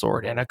evil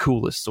sword, and a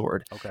coolest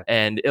sword. Okay.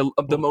 And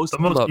the most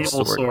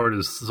evil sword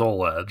is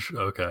Soul Edge.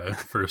 Okay,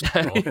 first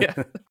of all.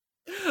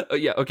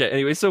 Yeah. Okay.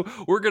 Anyway, so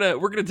we're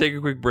gonna take a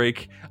quick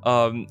break,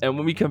 and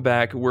when we come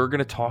back, we're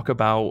gonna talk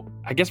about.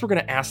 I guess we're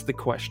gonna ask the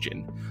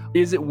question: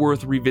 is it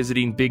worth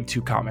revisiting Big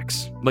 2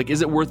 comics? Like,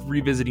 is it worth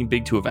revisiting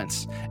Big 2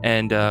 events?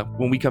 And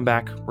when we come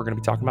back, we're gonna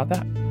be talking about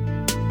that.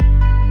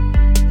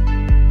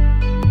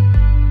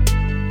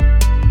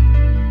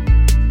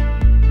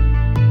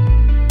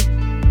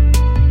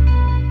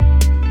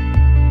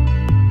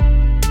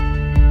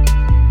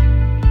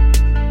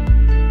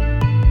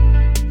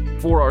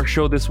 For our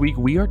show this week,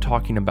 we are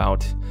talking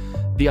about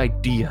the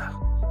idea,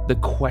 the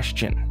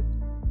question: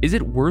 is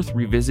it worth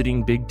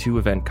revisiting Big 2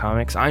 event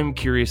comics? I'm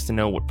curious to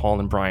know what Paul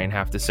and Brian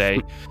have to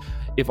say,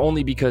 if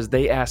only because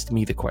they asked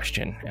me the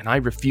question, and I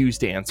refuse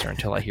to answer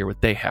until I hear what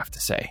they have to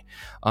say.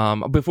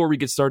 Before we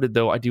get started,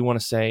 though, I do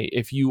want to say,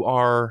 if you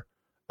are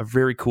a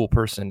very cool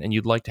person and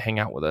you'd like to hang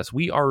out with us,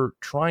 we are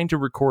trying to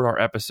record our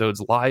episodes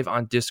live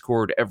on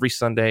Discord every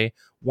Sunday,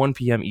 1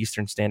 p.m.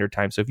 Eastern Standard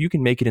Time. So if you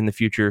can make it in the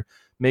future,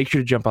 make sure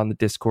to jump on the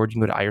Discord.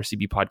 You can go to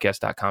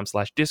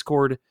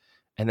ircbpodcast.com/Discord,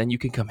 and then you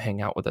can come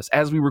hang out with us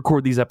as we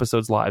record these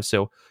episodes live.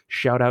 So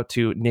shout out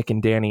to Nick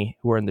and Danny,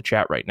 who are in the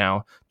chat right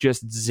now,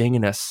 just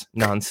zinging us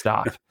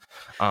nonstop.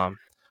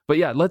 But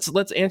yeah,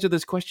 let's answer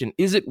this question.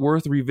 Is it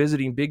worth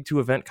revisiting Big 2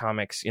 event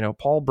comics?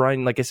 Paul,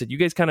 Brian, like I said, you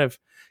guys kind of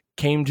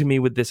came to me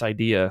with this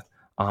idea.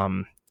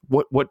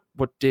 What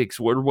digs?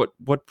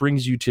 What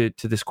brings you to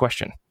this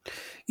question?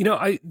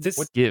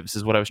 What gives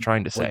is what I was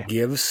trying to say.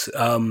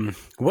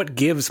 What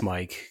gives,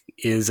 Mike,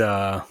 is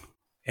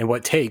and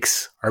what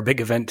takes are big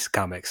event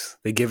comics.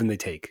 They give and they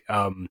take.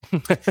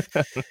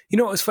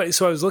 It's funny.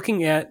 So I was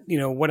looking at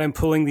what I'm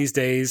pulling these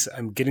days.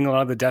 I'm getting a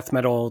lot of the death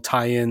metal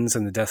tie-ins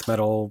and the death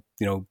metal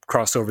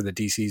crossover that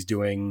DC's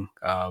doing.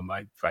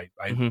 I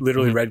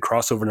literally read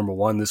crossover number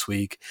 1 this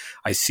week.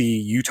 I see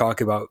you talk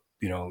about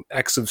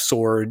X of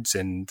Swords,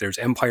 and there's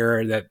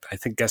Empire that I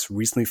guess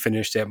recently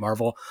finished at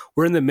Marvel.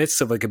 We're in the midst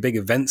of like a big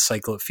event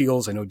cycle, it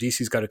feels. I know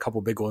DC's got a couple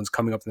big ones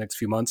coming up the next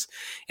few months,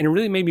 and it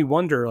really made me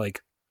wonder,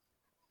 like,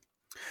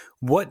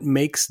 what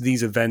makes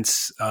these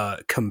events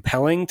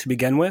compelling to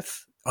begin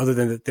with, other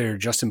than that they're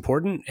just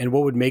important, and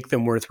what would make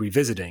them worth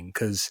revisiting?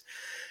 Because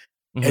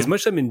as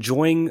much as I'm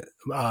enjoying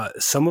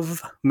some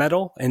of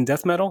metal and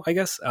death metal, I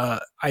guess,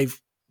 I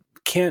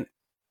can't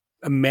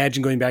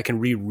imagine going back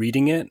and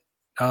rereading it,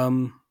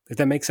 if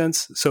that makes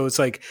sense. So it's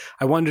like,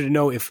 I wanted to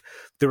know if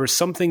there was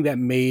something that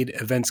made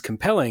events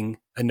compelling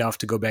enough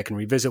to go back and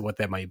revisit what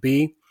that might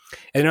be.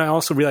 And I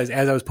also realized,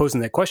 as I was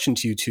posing that question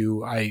to you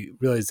two, I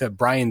realized that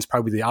Brian's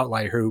probably the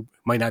outlier who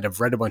might not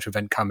have read a bunch of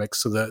event comics.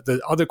 So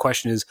the other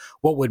question is,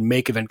 what would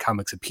make event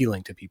comics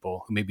appealing to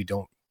people who maybe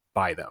don't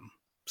buy them?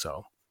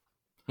 So,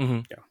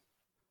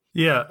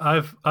 yeah,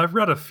 I've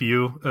read a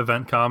few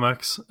event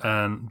comics,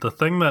 and the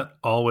thing that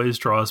always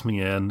draws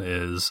me in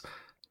is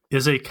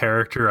is a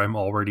character I'm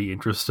already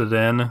interested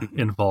in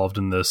involved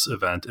in this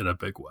event in a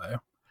big way.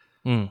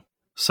 Mm.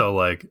 So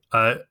like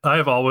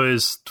I've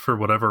always, for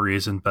whatever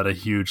reason, been a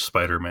huge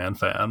Spider-Man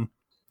fan.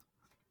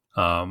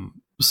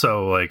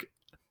 So like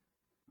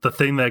the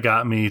thing that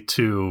got me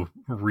to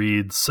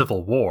read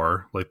Civil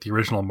War, like the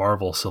original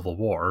Marvel Civil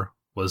War,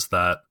 was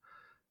that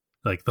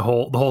like the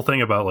whole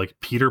thing about like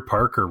Peter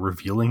Parker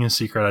revealing his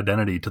secret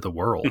identity to the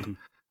world.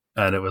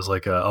 And it was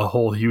like a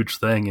whole huge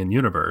thing in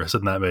universe.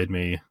 And that made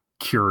me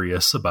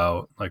curious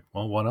about like,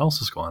 well, what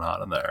else is going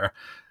on in there?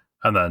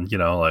 And then, you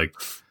know, like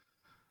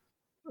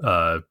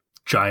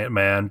Giant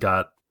Man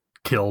got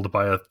killed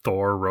by a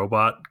Thor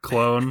robot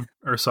clone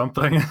or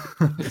something.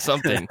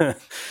 Something.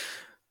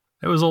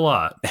 It was a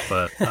lot,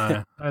 but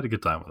I had a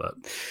good time with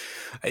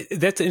it.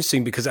 That's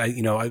interesting because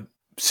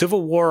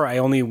Civil War, I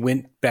only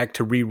went back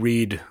to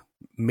reread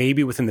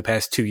maybe within the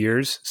past 2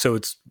 years. So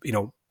it's,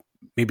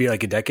 maybe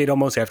like a decade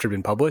almost after it had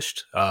been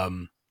published.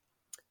 And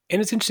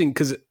it's interesting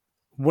because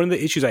one of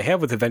the issues I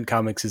have with event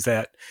comics is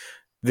that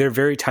they're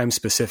very time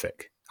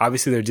specific.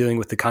 Obviously, they're dealing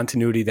with the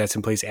continuity that's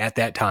in place at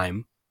that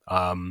time.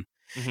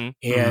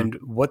 And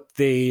what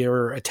they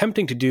are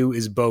attempting to do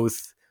is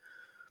both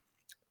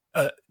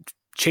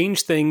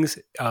change things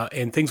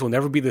and things will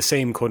never be the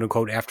same, quote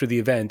unquote, after the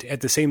event.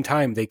 At the same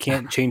time, they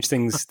can't change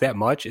things that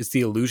much. It's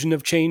the illusion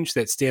of change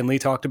that Stan Lee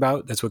talked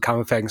about. That's what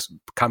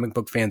comic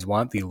book fans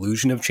want, the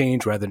illusion of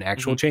change rather than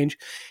actual change.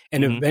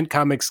 And event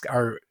comics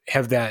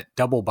have that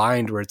double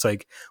bind where it's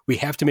like, we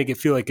have to make it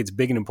feel like it's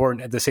big and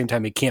important. At the same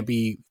time, it can't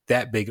be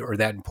that big or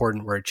that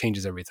important where it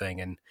changes everything.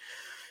 And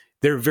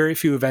there are very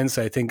few events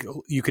I think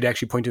you could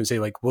actually point to and say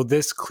like, well,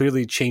 this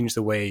clearly changed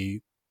the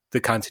way the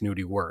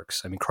continuity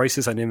works. I mean,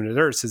 Crisis on Infinite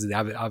Earths is an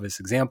obvious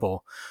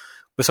example,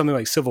 but something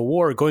like Civil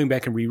War, going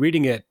back and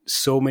rereading it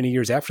so many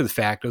years after the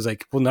fact, I was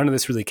like, well, none of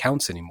this really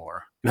counts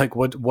anymore. Like,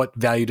 what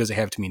value does it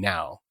have to me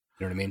now?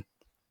 You know what I mean?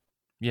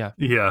 Yeah.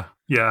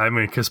 Yeah. I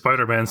mean, because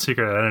Spider-Man's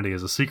secret identity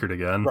is a secret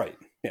again. Right.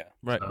 Yeah.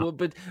 Right. So. Well,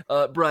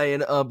 but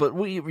Brian,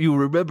 you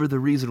remember the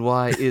reason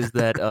why is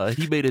that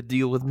he made a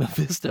deal with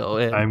Mephisto.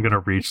 And... I'm gonna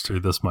reach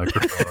through this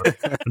microphone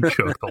and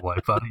choke the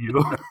life out of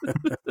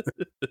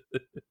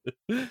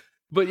you.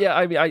 But yeah,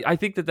 I mean, I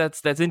think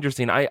that's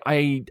interesting.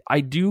 I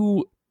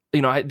do,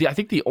 I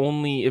think the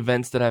only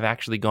events that I've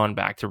actually gone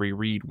back to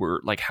reread were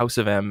like House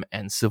of M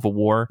and Civil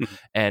War.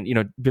 And,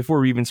 before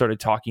we even started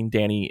talking,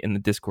 Danny in the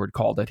Discord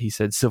called it. He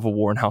said Civil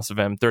War and House of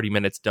M, 30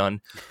 minutes done.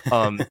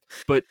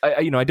 But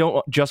I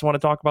don't just want to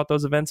talk about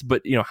those events,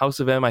 but, House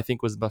of M, I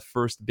think was the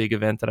first big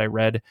event that I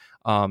read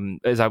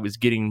as I was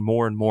getting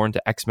more and more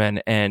into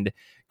X-Men, and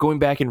going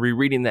back and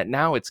rereading that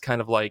now, it's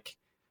kind of like,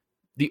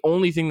 the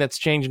only thing that's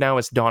changed now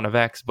is Dawn of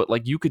X, but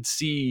like you could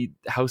see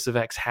House of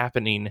X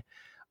happening,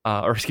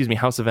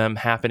 House of M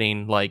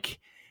happening like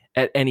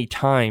at any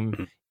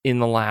time in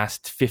the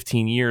last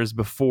 15 years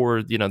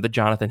before, the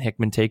Jonathan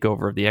Hickman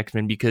takeover of the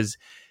X-Men, because,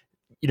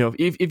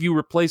 if you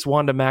replace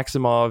Wanda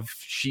Maximoff,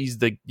 she's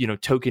the,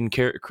 token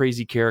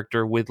crazy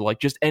character with like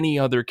just any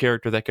other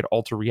character that could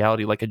alter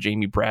reality, like a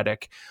Jamie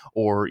Braddock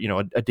or,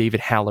 a David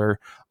Haller.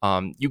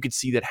 You could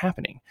see that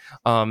happening.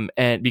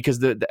 And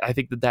because I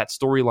think that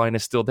storyline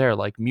is still there,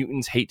 like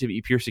mutants hate to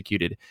be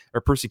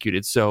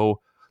persecuted.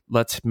 So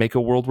let's make a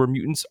world where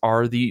mutants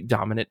are the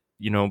dominant,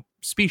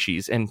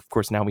 species. And of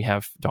course, now we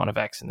have Dawn of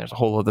X, and there's a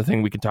whole other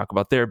thing we can talk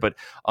about there. But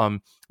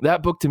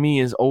that book to me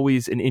is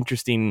always an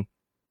interesting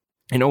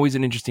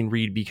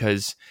read,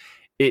 because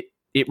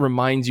it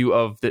reminds you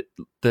of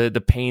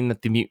the pain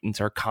that the mutants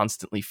are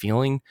constantly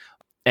feeling,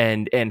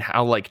 and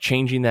how like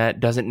changing that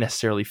doesn't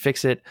necessarily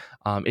fix it.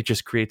 It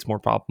just creates more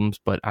problems.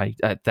 But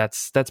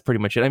that's pretty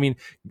much it. I mean,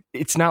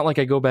 it's not like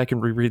I go back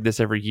and reread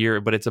this every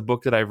year, but it's a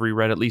book that I've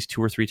reread at least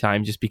 2 or 3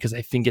 times, just because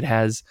I think it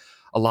has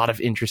a lot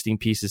of interesting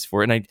pieces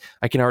for it. And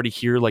I can already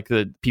hear like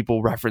the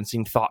people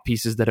referencing thought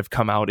pieces that have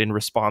come out in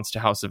response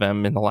to House of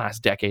M in the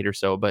last decade or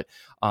so. But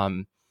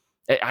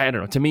I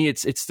don't know. To me,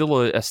 it's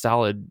still a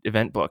solid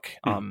event book,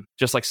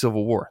 just like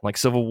Civil War. Like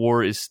Civil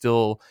War is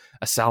still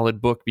a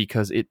solid book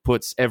because it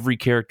puts every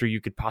character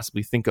you could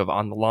possibly think of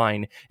on the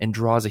line and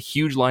draws a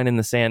huge line in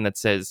the sand that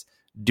says,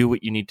 do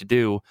what you need to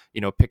do,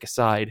 pick a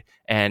side.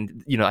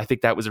 And, I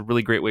think that was a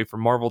really great way for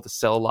Marvel to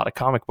sell a lot of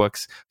comic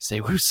books. Say,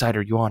 whose side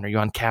are you on? Are you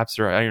on Cap's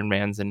or Iron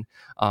Man's? And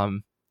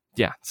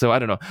yeah, so I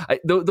don't know.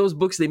 Those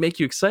books, they make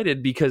you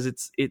excited because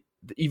it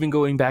even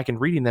going back and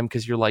reading them,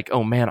 because you're like,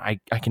 oh man, I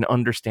can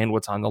understand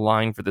what's on the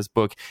line for this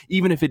book.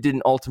 Even if it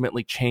didn't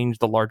ultimately change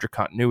the larger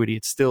continuity,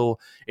 it's still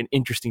an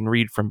interesting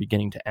read from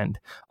beginning to end.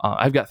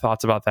 I've got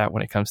thoughts about that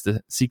when it comes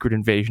to Secret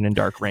Invasion and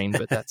Dark Reign,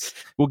 but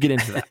we'll get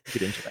into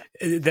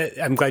that.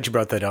 I'm glad you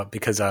brought that up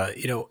because,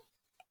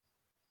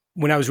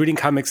 when I was reading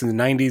comics in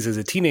the 90s as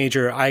a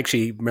teenager, I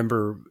actually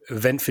remember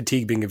event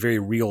fatigue being a very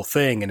real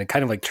thing, and it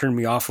kind of like turned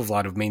me off of a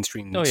lot of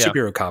mainstream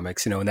superhero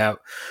comics, and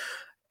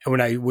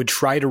when I would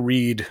try to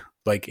read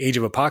like Age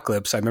of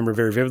Apocalypse, I remember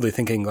very vividly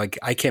thinking like,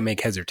 I can't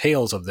make heads or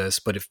tails of this,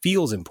 but it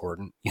feels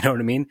important. You know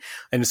what I mean?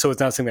 And so it's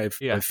not something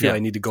I feel I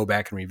need to go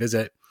back and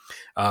revisit.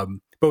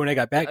 But when I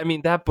got back, I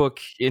mean, that book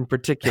in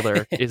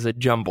particular is a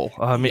jumble.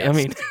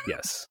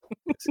 Yes.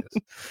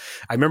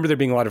 I remember there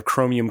being a lot of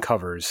chromium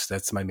covers.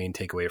 That's my main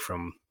takeaway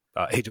from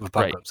Age of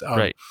Apocalypse.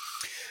 Right.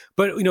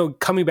 But,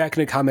 coming back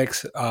into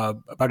comics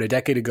about a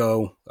decade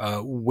ago,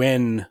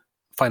 when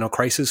Final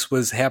Crisis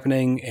was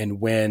happening and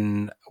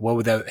what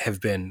would that have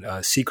been?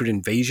 Secret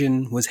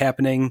Invasion was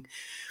happening.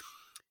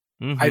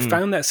 Mm-hmm. I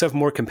found that stuff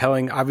more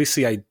compelling.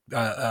 Obviously,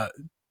 I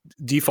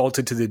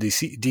defaulted to the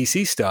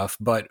DC stuff,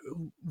 but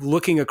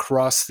looking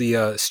across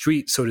the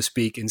street, so to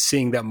speak, and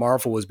seeing that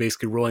Marvel was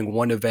basically rolling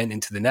one event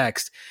into the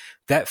next,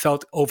 that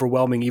felt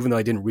overwhelming, even though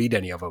I didn't read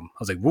any of them. I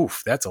was like,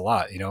 woof, that's a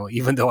lot,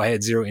 even though I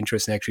had zero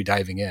interest in actually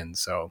diving in.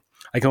 So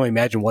I can only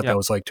imagine what that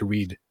was like to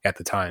read at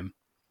the time.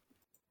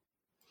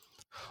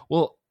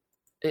 Well,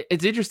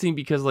 it's interesting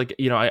because,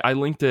 I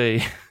linked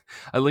in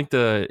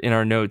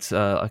our notes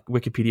a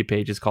Wikipedia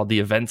page. It's called "The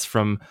Events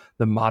from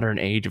the Modern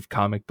Age of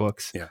Comic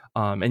Books." Yeah.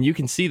 And you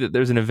can see that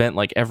there's an event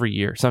like every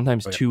year,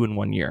 sometimes two in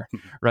 1 year,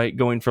 right?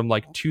 Going from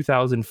like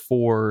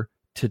 2004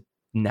 to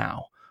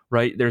now,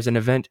 right? There's an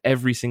event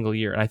every single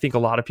year, and I think a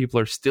lot of people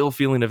are still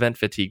feeling event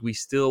fatigue. We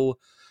still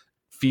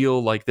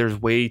feel like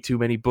there's way too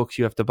many books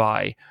you have to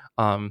buy.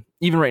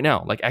 Even right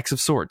now, like X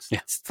of Swords,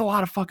 it's a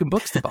lot of fucking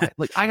books to buy.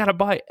 Like I gotta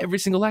buy every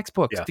single X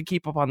book to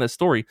keep up on this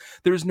story.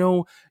 There's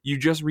no, you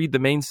just read the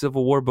main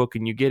Civil War book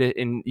and you get it,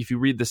 and if you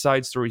read the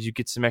side stories, you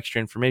get some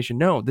extra information.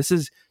 No,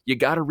 you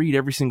gotta read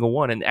every single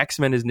one, and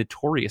X-Men is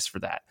notorious for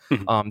that.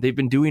 They've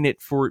been doing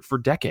it for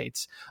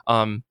decades.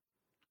 When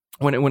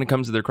it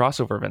comes to their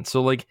crossover events,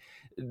 so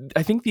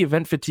I think the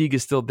event fatigue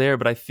is still there,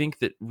 but I think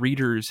that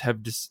readers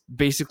have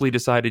basically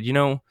decided,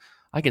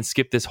 I can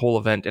skip this whole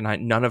event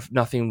and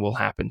nothing will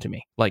happen to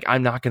me. Like,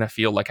 I'm not going to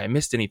feel like I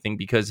missed anything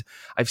because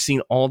I've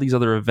seen all these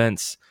other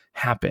events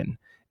happen.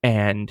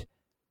 And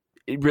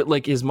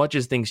as much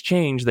as things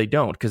change, they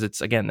don't, because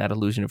it's, again, that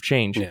illusion of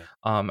change. Yeah.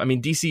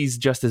 DC's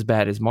just as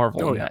bad as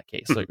Marvel in that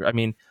case.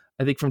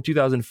 I think from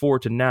 2004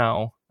 to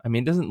now,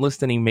 it doesn't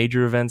list any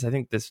major events. I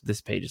think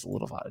this page is a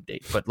little out of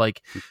date, but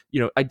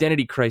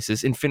Identity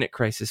Crisis, Infinite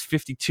Crisis,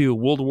 52,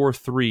 World War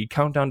III,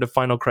 Countdown to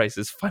Final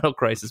Crisis,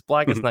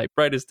 Blackest Night,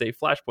 Brightest Day,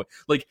 Flashpoint,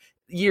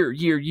 year.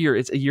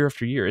 It's a year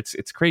after year.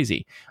 It's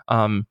crazy.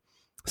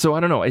 So I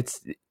don't know.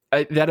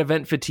 That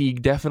event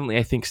fatigue definitely,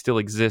 I think, still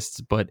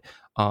exists, but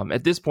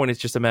at this point, it's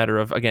just a matter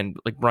of, again,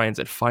 like Brian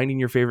said, finding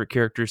your favorite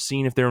characters,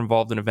 seeing if they're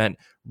involved in an event,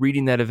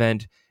 reading that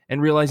event,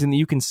 and realizing that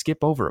you can skip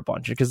over a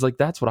bunch, because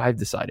that's what I've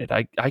decided.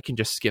 I can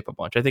just skip a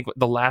bunch. I think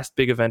the last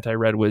big event I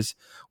read was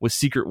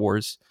Secret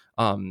Wars.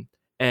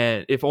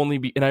 And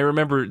I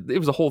remember it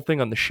was a whole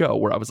thing on the show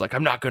where I was like,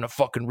 I'm not going to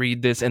fucking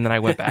read this. And then I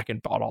went back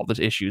and bought all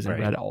the issues and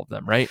read all of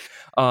them. Right.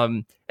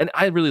 And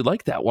I really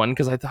liked that one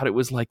because I thought it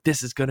was like,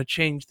 this is going to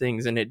change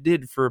things. And it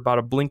did for about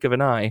a blink of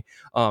an eye.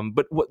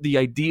 But what the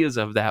ideas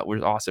of that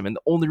was awesome. And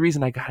the only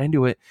reason I got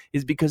into it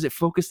is because it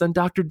focused on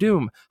Dr.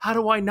 Doom. How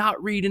do I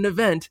not read an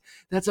event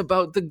that's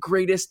about the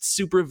greatest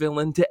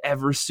supervillain to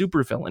ever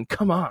supervillain?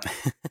 Come on.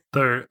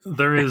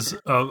 There is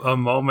a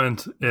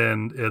moment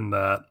in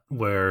that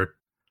where,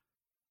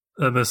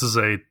 and this is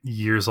a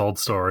years-old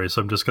story,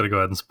 so I'm just going to go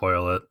ahead and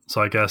spoil it.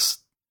 So I guess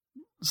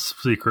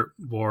Secret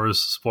Wars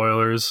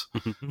spoilers,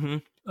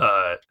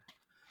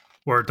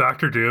 where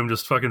Dr. Doom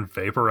just fucking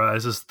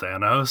vaporizes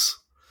Thanos.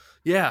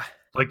 Yeah.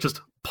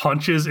 Just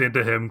punches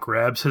into him,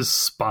 grabs his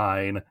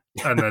spine,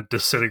 and then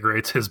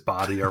disintegrates his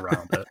body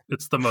around it.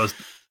 It's the most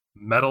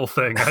metal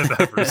thing I've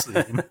ever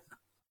seen.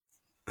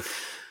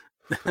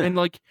 And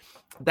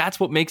that's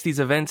what makes these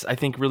events, I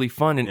think, really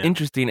fun and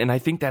interesting. And I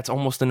think that's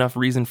almost enough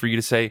reason for you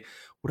to say,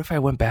 what if I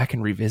went back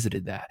and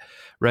revisited that?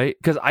 Right?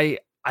 Because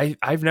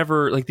I've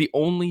never, the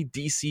only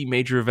DC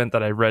major event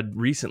that I read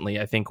recently,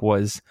 I think,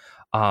 was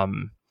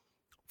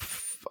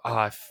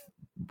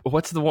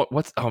what's the one?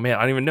 Oh man,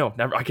 I don't even know.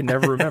 I can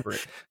never remember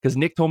it because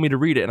Nick told me to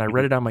read it, and I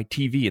read it on my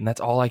TV, and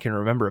that's all I can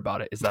remember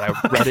about it is that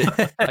I read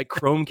it. I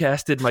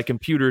Chromecasted my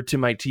computer to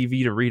my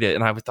TV to read it,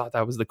 and I thought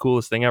that was the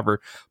coolest thing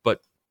ever.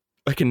 But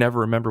I can never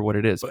remember what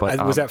it is.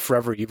 But was that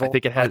Forever Evil? I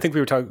think it had. I think we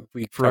were talking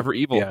Forever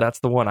Evil. Yeah. That's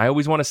the one. I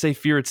always want to say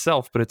Fear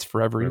itself, but it's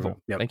Forever Evil.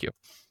 Yep. Thank you.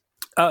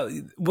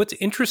 What's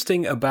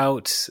interesting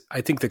about, I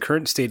think, the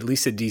current state, at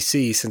least at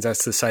DC, since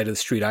that's the side of the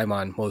street I'm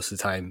on most of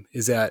the time,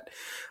 is that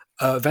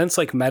events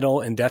like Metal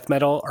and Death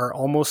Metal are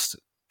almost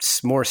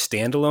more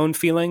standalone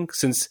feeling,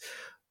 since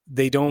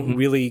they don't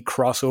really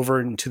cross over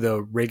into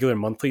the regular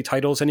monthly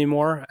titles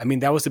anymore.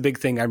 That was the big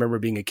thing. I remember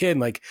being a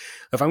kid,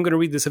 if I'm going to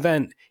read this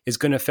event, it's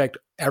going to affect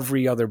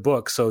every other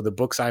book. So the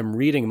books I'm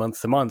reading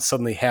month to month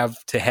suddenly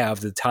have to have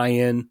the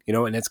tie-in,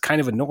 and it's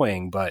kind of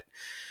annoying. But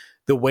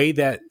the way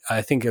that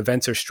I think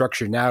events are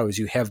structured now is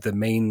you have the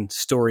main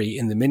story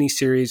in the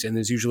miniseries, and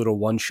there's usually little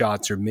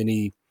one-shots or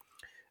mini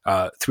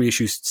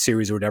 3-issue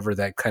series or whatever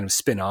that kind of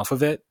spin off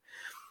of it.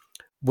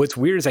 What's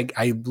weird is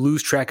I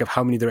lose track of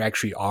how many there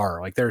actually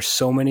are. There are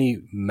so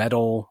many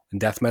Metal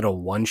and Death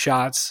Metal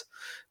one-shots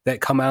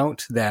that come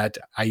out that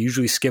I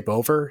usually skip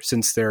over,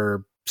 since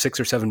they're $6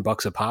 or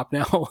 $7 a pop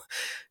now.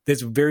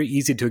 It's very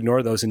easy to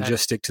ignore those and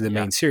just stick to the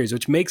main series,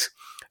 which makes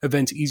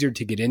events easier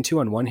to get into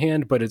on one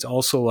hand, but it's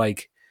also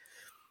like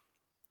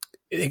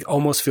it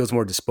almost feels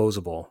more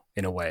disposable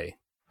in a way.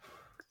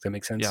 Does that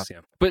make sense?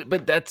 Yeah.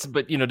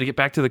 But you know, to get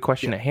back to the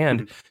question at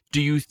hand,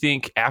 do you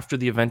think after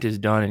the event is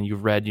done and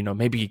you've read, you know,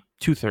 maybe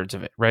 2/3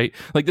 of it, right?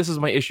 Like this is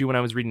my issue when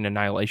I was reading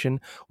Annihilation,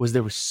 was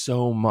there's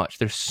so much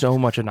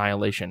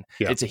Annihilation.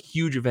 Yeah. It's a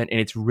huge event and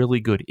it's really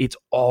good. It's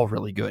all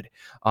really good.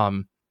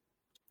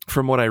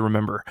 From what I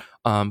remember.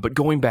 But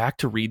going back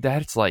to read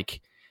that, it's like,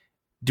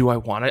 do I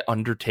want to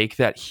undertake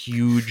that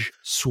huge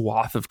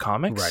swath of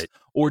comics? Right.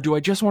 Or do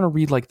I just want to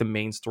read like the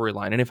main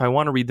storyline? And if I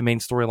want to read the main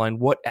storyline,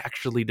 what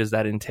actually does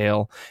that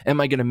entail? Am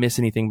I going to miss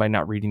anything by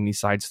not reading these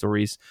side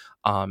stories?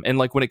 And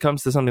like when it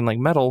comes to something like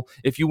Metal,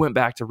 if you went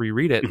back to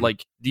reread it,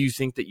 like, do you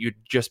think that you'd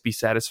just be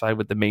satisfied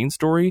with the main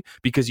story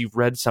because you've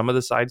read some of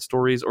the side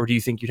stories? Or do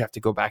you think you'd have to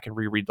go back and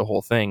reread the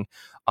whole thing?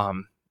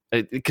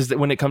 Because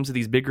when it comes to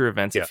these bigger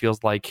events, it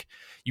feels like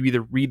you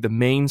either read the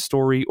main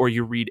story or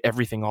you read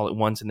everything all at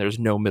once and there's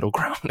no middle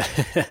ground.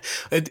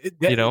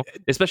 You know,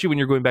 especially when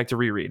you're going back to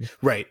reread.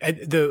 Right.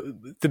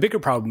 The bigger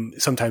problem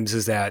sometimes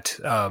is that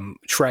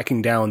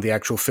tracking down the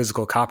actual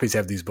physical copies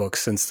of these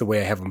books, since the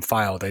way I have them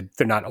filed,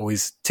 they're not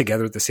always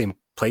together at the same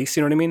place.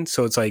 You know what I mean?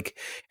 So it's like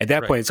at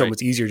that point, it's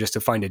almost easier just to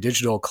find a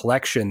digital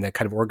collection that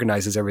kind of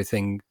organizes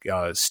everything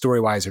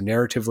story-wise or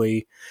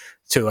narratively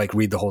to like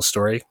read the whole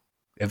story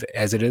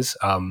as it is.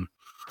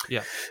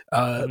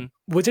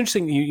 What's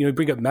interesting, you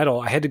bring up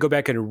Metal. I had to go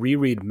back and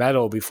reread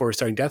Metal before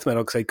starting Death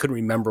Metal because I couldn't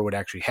remember what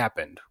actually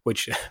happened,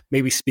 which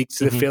maybe speaks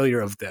to the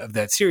failure of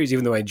that series,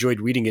 even though I enjoyed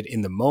reading it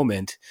in the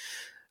moment.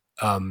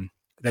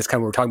 That's kind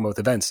of what we're talking about with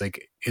events.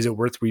 Like, is it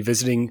worth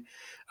revisiting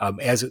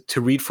as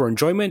to read for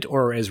enjoyment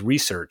or as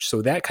research?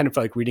 So that kind of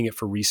felt like reading it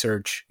for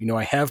research. You know,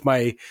 I have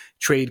my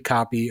trade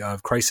copy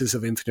of Crisis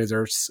of Infinite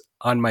Earths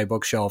on my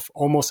bookshelf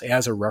almost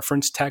as a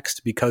reference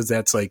text, because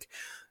that's like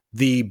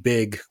the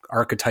big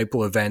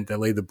archetypal event that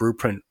laid the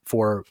blueprint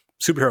for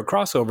superhero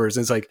crossovers.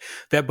 And it's like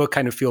that book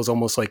kind of feels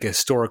almost like a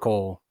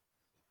historical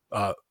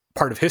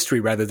part of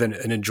history rather than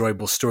an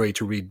enjoyable story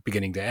to read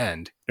beginning to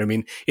end. You know what I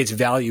mean? Its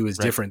value is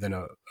different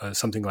than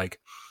something like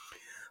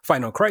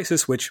Final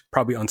Crisis, which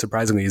probably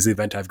unsurprisingly is the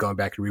event I've gone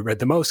back and reread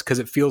the most because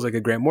it feels like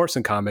a Grant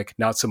Morrison comic,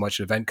 not so much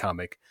an event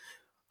comic.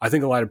 I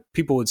think a lot of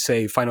people would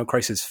say Final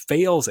Crisis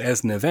fails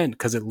as an event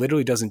because it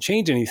literally doesn't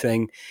change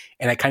anything.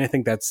 And I kind of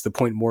think that's the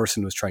point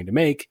Morrison was trying to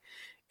make.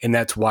 And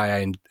that's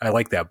why I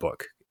like that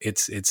book.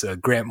 It's a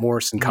Grant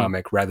Morrison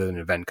comic rather than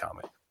an event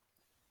comic.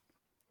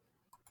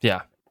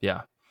 Yeah.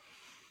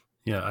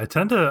 I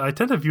tend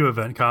to view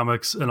event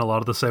comics in a lot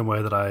of the same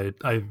way that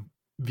I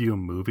view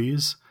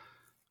movies.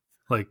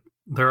 Like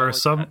there are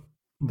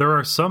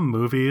some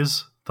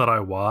movies that I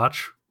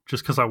watch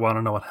just because I want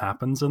to know what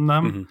happens in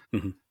them.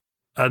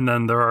 And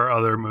then there are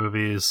other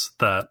movies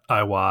that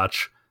I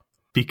watch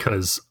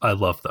because I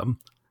love them.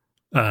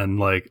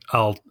 And like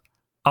I'll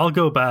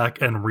go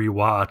back and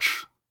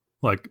rewatch,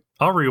 like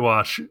I'll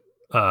rewatch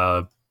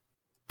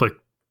like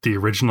the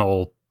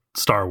original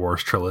Star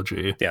Wars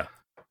trilogy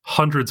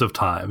hundreds of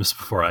times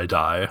before I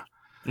die.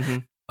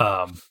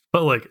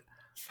 But like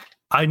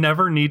I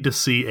never need to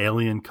see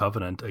Alien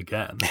Covenant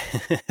again.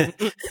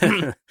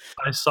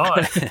 I saw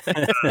it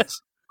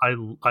because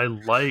I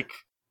like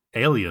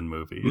Alien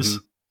movies.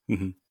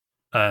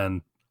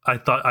 And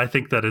I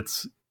think that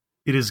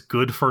it is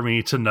good for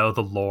me to know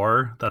the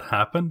lore that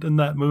happened in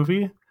that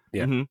movie.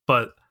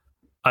 But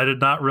I did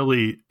not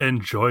really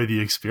enjoy the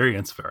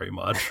experience very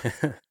much.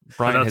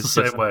 Brian, and that's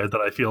the same way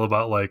that I feel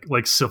about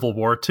like Civil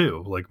War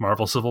 2, like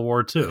Marvel Civil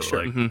War 2.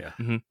 Sure.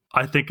 Like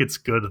I think it's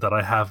good that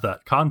I have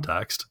that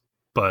context,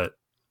 but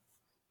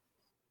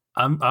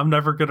I'm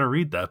never gonna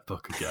read that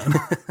book again.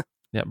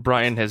 Yeah,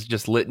 Brian has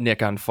just lit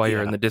Nick on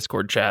fire in the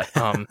Discord chat.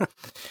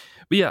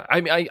 But yeah,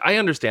 I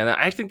understand that.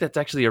 I think that's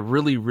actually a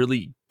really,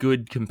 really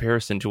good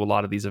comparison to a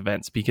lot of these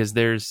events because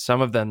there's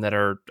some of them that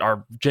are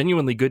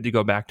genuinely good to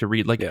go back to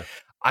read. Like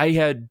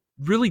I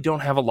really don't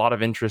have a lot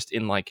of interest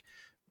in like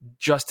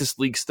Justice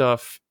League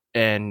stuff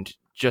and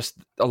just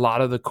a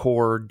lot of the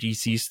core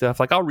DC stuff.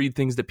 Like I'll read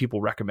things that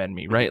people recommend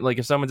me, right? Like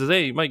if someone says,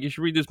 "Hey, Mike, you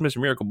should read this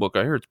Mr. Miracle book.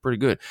 I hear it's pretty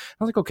good."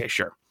 I was like, "Okay,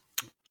 sure."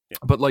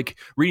 But like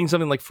reading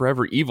something like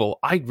Forever Evil,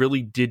 I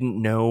really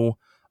didn't know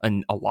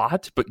a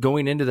lot, but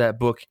going into that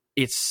book,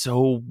 it's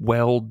so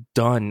well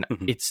done.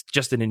 It's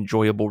just an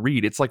enjoyable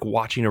read. It's like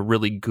watching a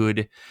really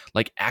good,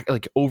 like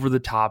over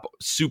the top,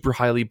 super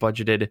highly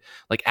budgeted,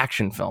 like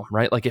action film,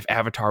 right? Like if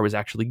Avatar was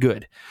actually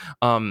good.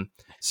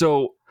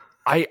 So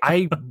I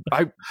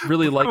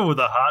really like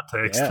the hot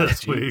takes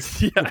this week.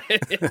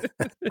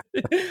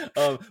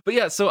 But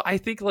yeah, so I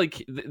think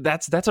like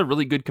that's a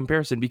really good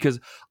comparison because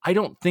I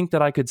don't think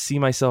that I could see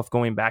myself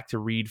going back to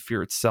read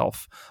Fear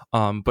Itself.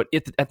 But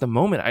at the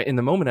moment,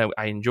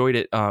 I enjoyed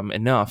it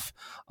enough.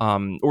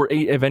 Or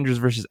Avengers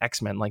versus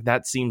X-Men, like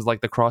that seems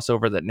like the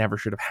crossover that never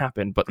should have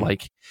happened. But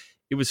like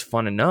it was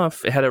fun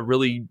enough. It had a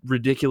really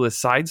ridiculous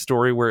side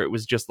story where it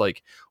was just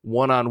like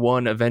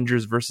one-on-one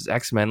Avengers versus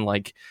X-Men,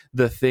 like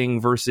the Thing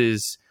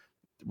versus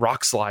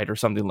rock slide or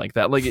something like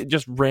that. Like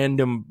just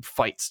random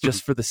fights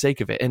just for the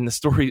sake of it. And the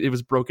story, it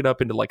was broken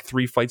up into like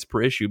 3 fights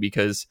per issue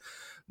because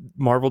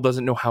Marvel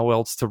doesn't know how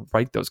else to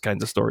write those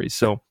kinds of stories.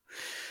 So,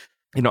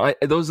 you know,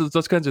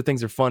 those kinds of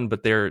things are fun,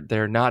 but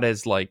they're not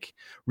as like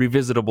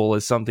revisitable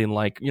as something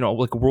like, you know,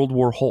 like World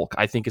War Hulk.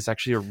 I think it's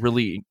actually a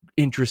really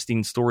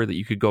interesting story that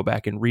you could go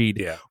back and read.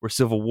 Yeah. Or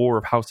Civil War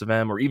of House of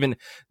M, or even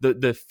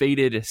the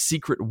fated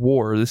Secret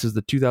War. This is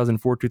the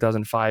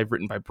 2004-2005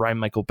 written by Brian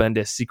Michael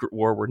Bendis, Secret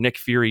War, where Nick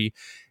Fury,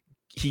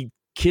 he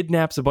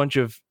kidnaps a bunch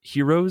of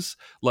heroes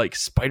like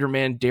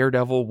Spider-Man,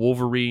 Daredevil,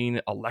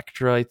 Wolverine,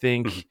 Elektra, I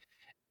think.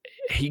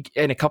 He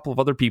and a couple of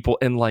other people,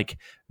 and like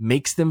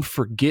makes them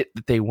forget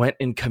that they went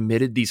and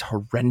committed these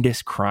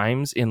horrendous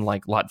crimes in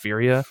like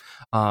Latveria,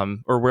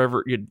 or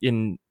wherever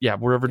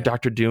wherever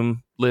Dr.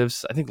 Doom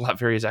lives. I think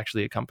Latveria is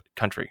actually a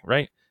country,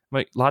 right?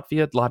 Like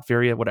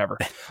Latveria, whatever.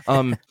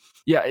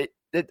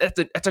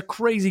 That's a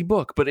crazy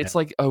book, but it's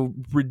like a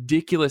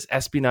ridiculous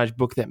espionage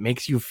book that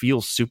makes you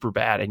feel super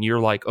bad, and you're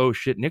like, oh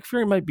shit, Nick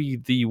Fury might be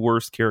the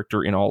worst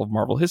character in all of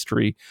Marvel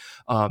history,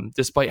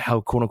 despite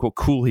how quote unquote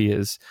cool he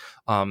is.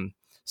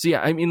 So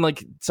yeah, I mean,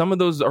 like some of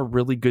those are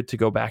really good to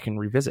go back and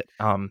revisit.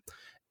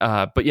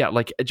 But yeah,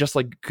 like just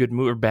like good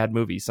or bad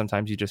movies,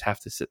 sometimes you just have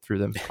to sit through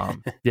them.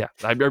 Yeah,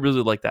 I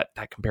really like that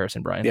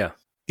comparison, Brian. Yeah,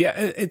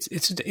 it's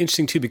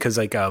interesting too because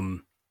like you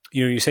know,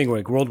 you're saying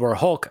like World War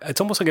Hulk.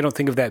 It's almost like I don't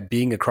think of that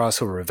being a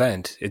crossover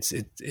event.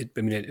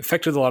 I mean, it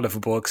affected a lot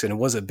of books, and it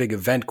was a big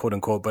event, quote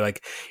unquote. But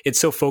like, it's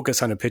so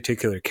focused on a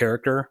particular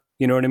character.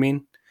 You know what I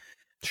mean?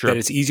 Sure. That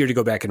it's easier to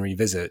go back and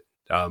revisit.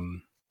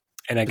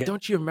 And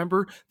don't you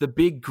remember the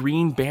big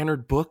green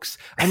bannered books?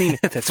 I mean,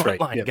 that's Frontline,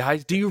 right, yeah.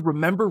 Guys. Do you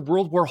remember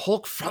World War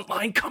Hulk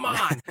Frontline? Come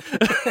on.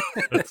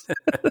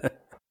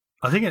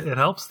 I think it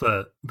helps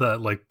that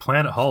like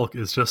Planet Hulk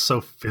is just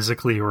so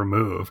physically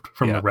removed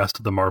from the rest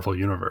of the Marvel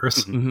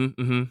universe.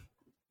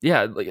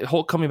 Yeah, like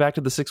Hulk coming back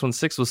to the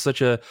 616 was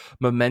such a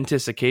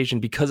momentous occasion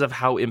because of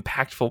how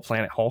impactful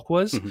Planet Hulk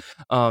was.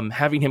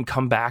 Having him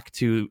come back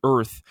to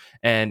Earth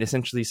and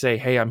essentially say,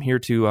 "Hey, I'm here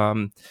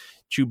to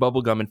chew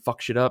bubblegum and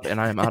fuck shit up, and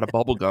I'm out of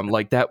bubblegum."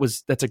 Like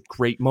that's a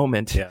great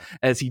moment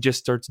as he just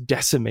starts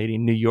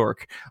decimating New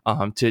York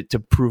to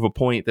prove a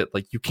point that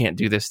like, you can't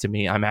do this to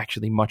me. I'm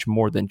actually much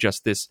more than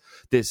just this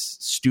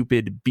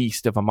stupid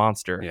beast of a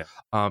monster.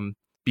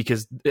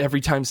 Because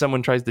every time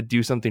someone tries to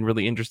do something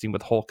really interesting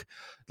with Hulk,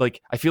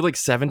 like I feel like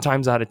 7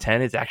 times out of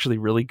 10 it's actually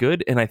really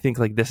good, and I think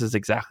like this is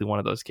exactly one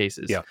of those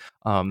cases.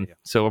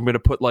 So I'm going to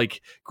put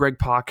like Greg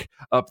Pak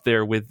up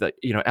there with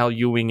you know, Al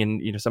Ewing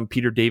and, you know, some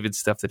Peter David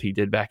stuff that he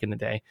did back in the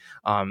day,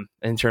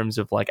 in terms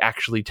of like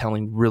actually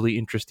telling really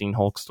interesting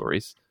Hulk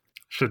stories.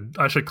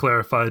 I should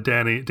clarify,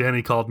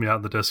 Danny called me out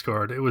in the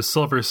Discord. It was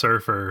Silver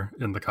Surfer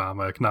in the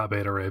comic, not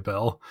Beta Ray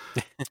Bill.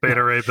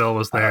 Beta Ray Bill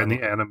was there in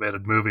the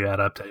animated movie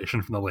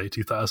adaptation from the late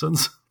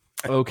 2000s.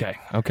 Okay.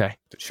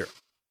 Sure.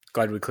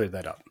 Glad we cleared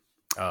that up.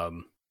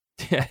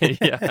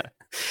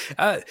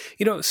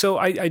 You know, so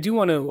I do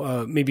want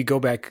to maybe go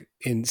back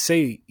and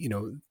say, you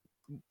know,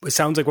 it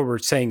sounds like what we're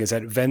saying is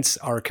that events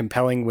are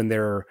compelling when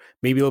they're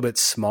maybe a little bit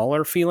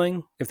smaller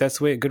feeling, if that's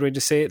a good way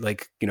to say it.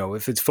 Like, you know,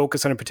 if it's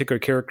focused on a particular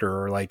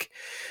character, or like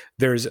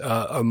there's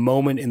a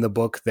moment in the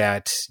book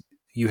that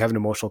you have an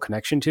emotional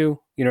connection to,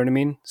 you know what I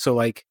mean? So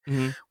like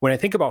when I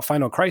think about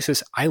Final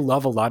Crisis, I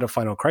love a lot of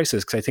Final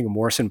Crisis because I think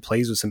Morrison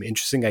plays with some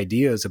interesting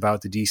ideas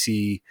about the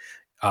DC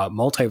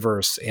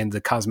multiverse and the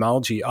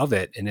cosmology of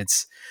it. And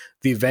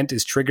the event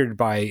is triggered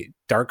by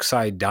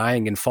Darkseid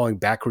dying and falling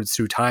backwards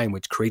through time,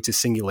 which creates a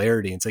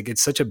singularity. It's like,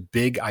 it's such a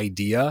big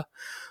idea,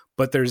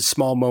 but there's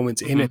small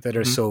moments in it that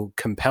are so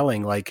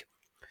compelling. Like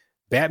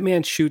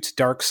Batman shoots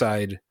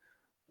Darkseid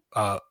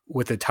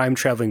with a time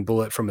traveling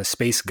bullet from a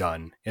space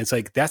gun. And it's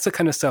like, that's the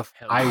kind of stuff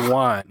I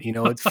want, you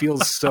know. It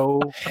feels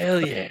so hell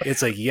yeah.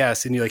 It's like,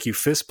 yes. And you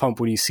fist pump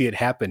when you see it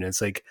happen.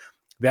 It's like,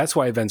 that's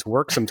why events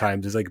work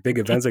sometimes, is like big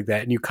events like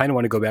that. And you kind of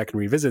want to go back and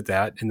revisit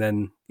that. And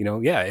then, you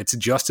know, it's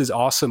just as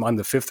awesome on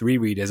the 5th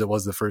reread as it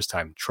was the first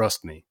time.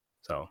 Trust me.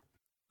 So.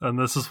 And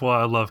this is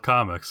why I love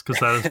comics, because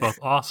that is both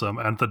awesome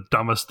and the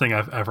dumbest thing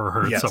I've ever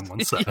heard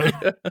someone say.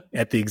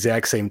 At the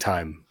exact same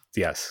time.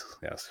 Yes.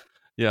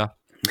 Yeah.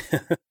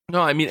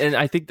 No, I mean, and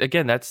I think,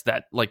 again, that's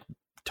that, like,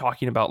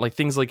 talking about like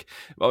things like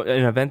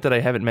an event that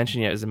I haven't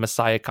mentioned yet is a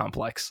Messiah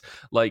Complex.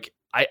 Like,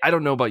 I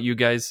don't know about you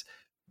guys,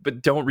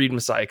 but don't read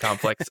Messiah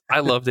Complex. I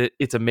loved it.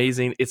 It's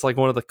amazing. It's like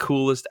one of the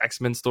coolest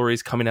X-Men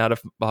stories coming out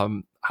of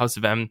House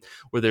of M,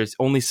 where there's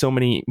only so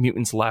many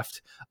mutants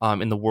left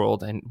in the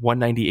world, and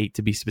 198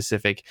 to be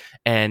specific.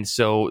 And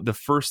so the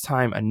first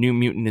time a new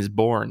mutant is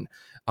born,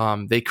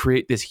 they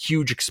create this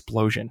huge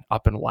explosion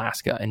up in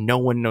Alaska, and no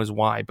one knows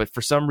why. But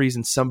for some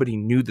reason, somebody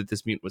knew that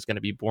this mutant was going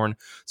to be born.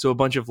 So a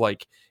bunch of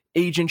like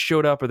agents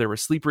showed up, or there were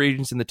sleeper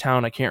agents in the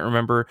town, I can't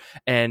remember,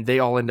 and they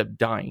all end up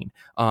dying.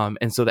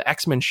 And so the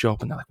X-Men show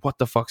up, and they're like, what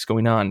the fuck's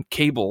going on?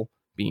 Cable,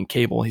 being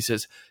Cable, he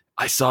says,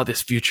 I saw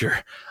this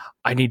future.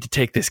 I need to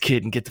take this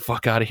kid and get the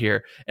fuck out of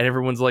here. And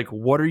everyone's like,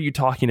 what are you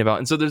talking about?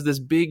 And so there's this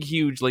big,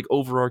 huge, like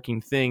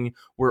overarching thing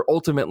where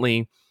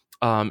ultimately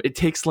It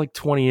takes like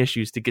 20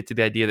 issues to get to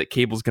the idea that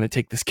Cable's going to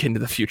take this kid into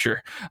the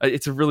future.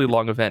 It's a really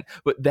long event,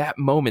 but that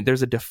moment,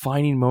 there's a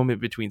defining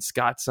moment between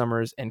Scott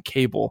Summers and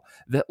Cable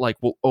that like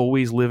will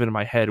always live in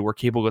my head, where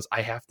Cable goes,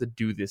 I have to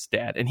do this,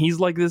 Dad. And he's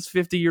like this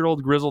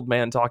 50-year-old grizzled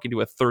man talking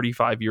to a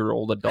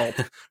 35-year-old adult,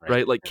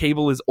 right? Like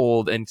Cable is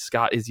old and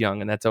Scott is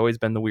young, and that's always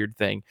been the weird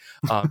thing.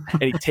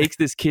 And he takes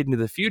this kid into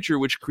the future,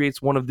 which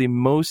creates one of the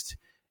most,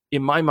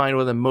 in my mind,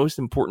 one of the most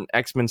important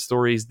X-Men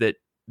stories that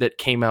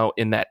came out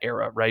in that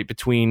era, right?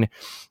 Between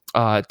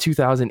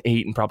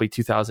 2008 and probably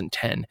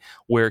 2010,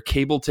 where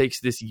Cable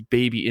takes this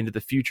baby into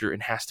the future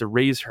and has to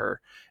raise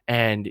her.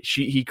 And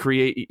he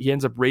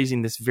ends up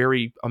raising this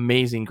very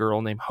amazing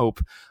girl named Hope,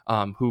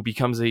 who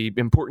becomes a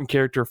important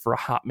character for a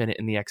hot minute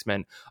in the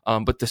X-Men.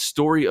 But the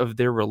story of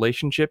their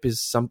relationship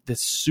is something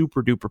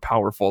super duper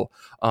powerful.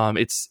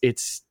 It's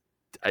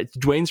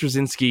Dwayne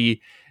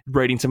Straczynski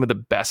writing some of the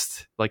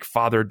best like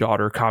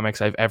father-daughter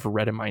comics I've ever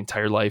read in my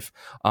entire life.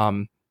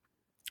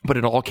 But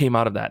it all came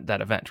out of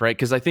that event, right?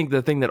 Because I think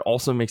the thing that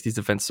also makes these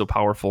events so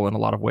powerful in a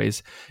lot of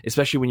ways,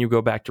 especially when you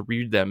go back to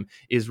read them,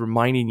 is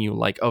reminding you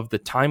like of the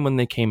time when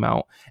they came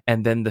out,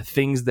 and then the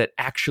things that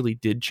actually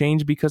did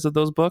change because of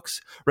those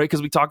books, right?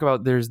 Because we talk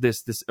about there's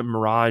this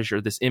mirage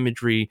or this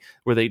imagery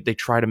where they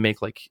try to make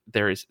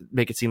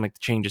it seem like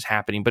the change is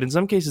happening, but in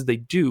some cases they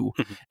do.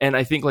 And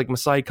I think like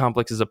Messiah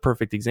Complex is a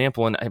perfect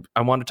example, and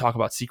I want to talk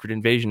about Secret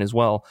Invasion as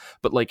well,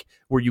 but like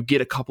where you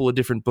get a couple of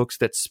different books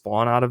that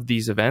spawn out of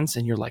these events,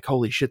 and you're like,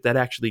 holy shit, that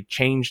actually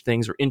changed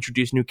things or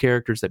introduced new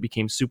characters that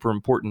became super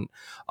important.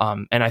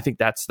 And I think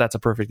that's a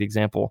perfect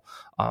example.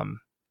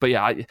 But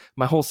yeah,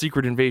 my whole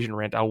Secret Invasion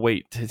rant, I'll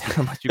wait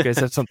unless you guys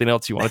have something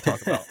else you want to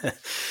talk about.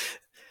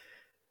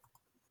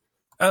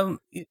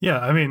 Yeah,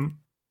 I mean,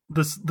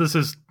 this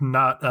is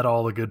not at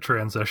all a good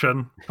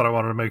transition, but I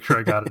wanted to make sure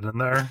I got it in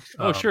there.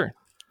 Oh, sure.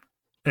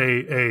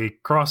 A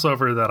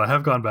crossover that I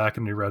have gone back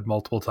and reread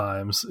multiple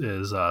times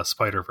is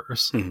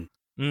Spider-Verse.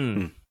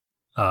 And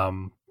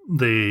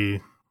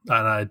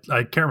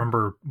I can't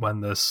remember when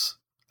this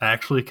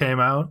actually came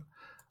out.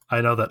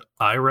 I know that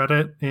I read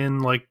it in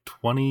like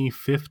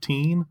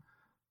 2015,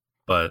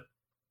 but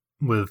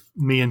with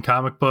me and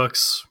comic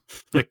books,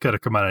 it could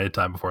have come out any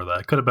time before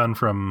that. Could have been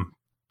from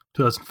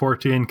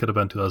 2014, could have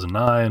been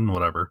 2009,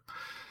 whatever.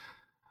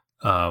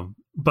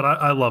 But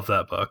I love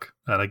that book.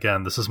 And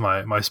again, this is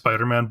my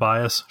Spider-Man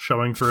bias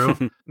showing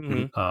through.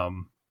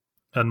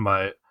 And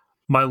my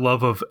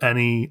love of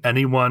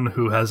anyone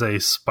who has a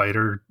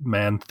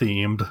Spider-Man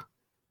themed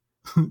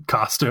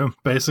costume,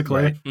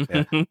 basically.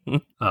 Right.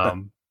 Yeah.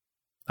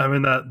 I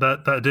mean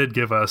that did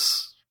give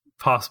us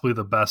possibly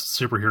the best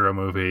superhero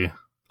movie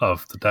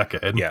of the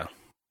decade. Yeah.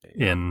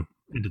 Into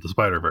the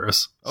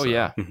Spider-Verse. Oh, so,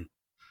 yeah.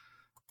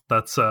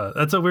 That's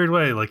a weird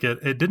way. Like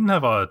it didn't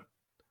have a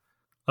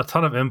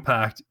ton of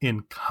impact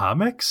in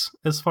comics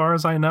as far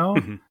as I know,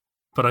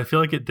 but I feel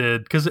like it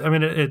did, because I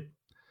mean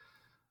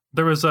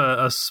there was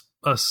a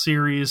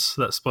series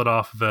that split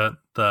off of it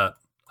that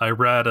I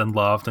read and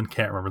loved and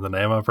can't remember the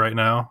name of right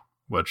now,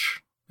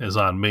 which is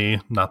on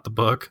me, not the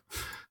book.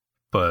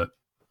 But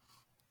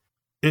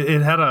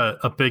it had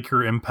a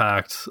bigger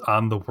impact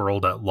on the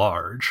world at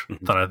large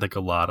than I think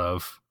a lot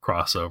of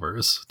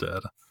crossovers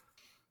did.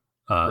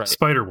 Right.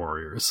 Spider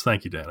Warriors.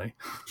 Thank you, Danny.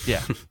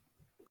 Yeah.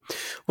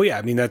 Well, yeah,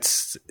 I mean,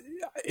 it's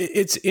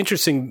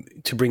interesting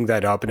to bring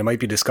that up, and it might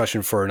be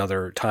discussion for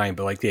another time,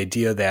 but like the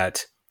idea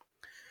that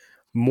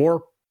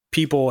more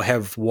people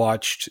have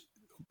watched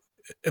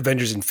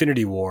Avengers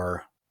Infinity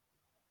War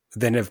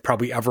than have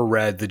probably ever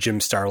read the Jim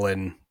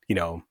Starlin,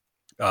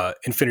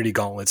 Infinity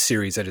Gauntlet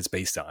series that it's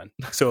based on.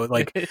 So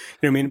like, you know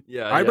what I mean?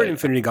 I read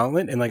Infinity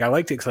Gauntlet, and like I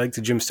liked it because I liked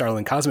the Jim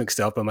Starlin cosmic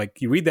stuff. But I'm like,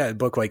 you read that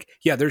book, like,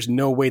 yeah, there's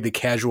no way the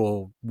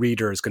casual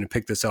reader is going to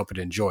pick this up and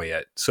enjoy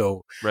it.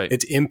 So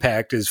its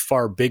impact is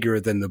far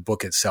bigger than the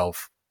book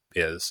itself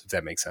is, if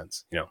that makes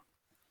sense,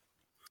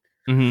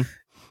 And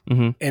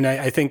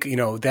I think,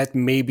 that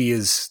maybe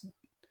is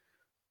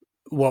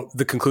what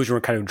the conclusion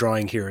we're kind of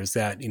drawing here is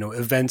that,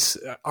 events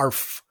are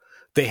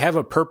they have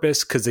a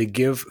purpose because they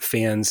give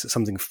fans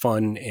something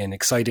fun and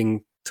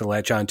exciting to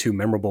latch on to,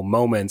 memorable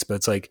moments. But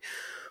it's like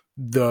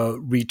the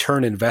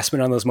return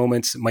investment on those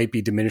moments might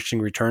be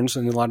diminishing returns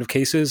in a lot of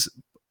cases,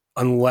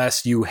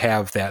 unless you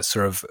have that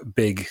sort of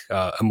big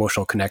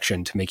emotional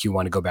connection to make you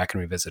want to go back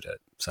and revisit it.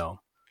 So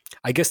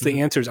I guess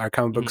the answers are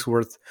comic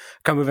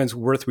events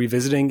worth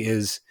revisiting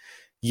is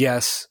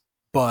yes,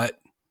 but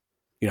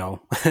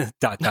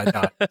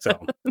dot.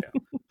 So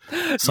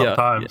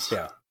sometimes.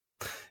 Yeah.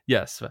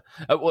 Yes.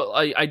 Well,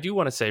 I do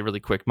want to say really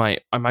quick, my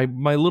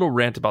little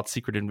rant about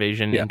Secret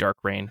Invasion and Dark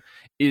Reign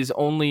is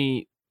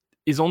only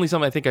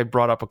something I think I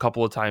brought up a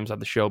couple of times on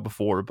the show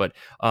before, but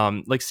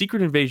like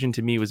Secret Invasion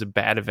to me was a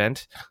bad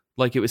event.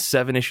 Like it was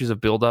 7 issues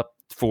of buildup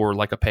for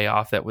like a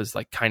payoff that was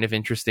like kind of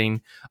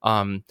interesting.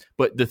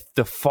 But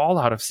the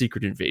fallout of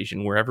Secret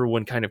Invasion, where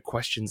everyone kind of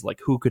questions like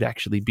who could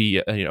actually be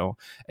a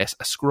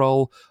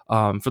Skrull.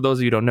 For those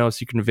of you who don't know,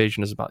 Secret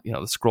Invasion is about the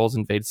Skrulls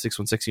invade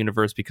 616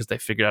 universe because they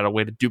figured out a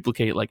way to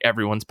duplicate like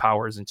everyone's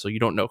powers, and so you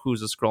don't know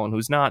who's a Skrull and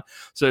who's not.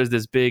 So there's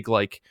this big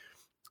like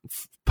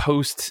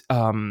post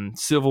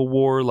Civil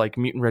War, like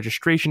Mutant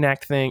Registration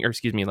Act thing, or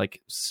excuse me,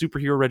 like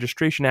Superhero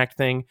Registration Act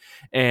thing.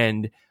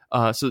 And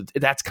so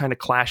that's kind of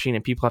clashing,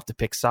 and people have to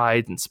pick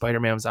sides, and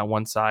Spider-Man was on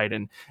one side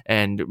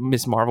and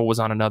Miss Marvel was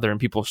on another, and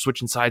people are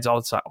switching sides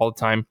all the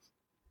time.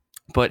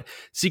 But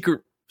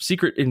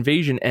Secret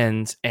Invasion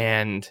ends,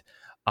 and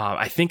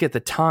I think at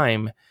the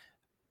time,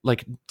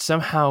 like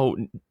somehow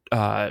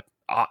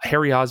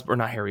Harry Osborn,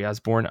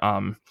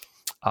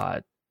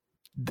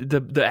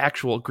 the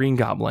actual Green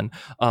Goblin,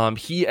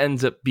 he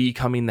ends up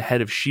becoming the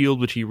head of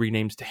S.H.I.E.L.D., which he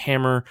renames to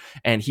Hammer,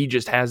 and he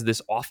just has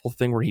this awful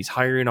thing where he's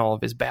hiring all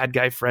of his bad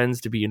guy friends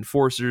to be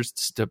enforcers,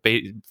 to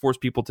force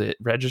people to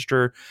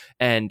register,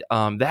 and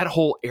that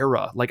whole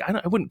era, like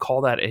I wouldn't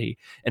call that an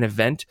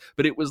event,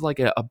 but it was like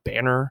a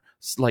banner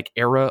like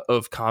era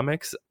of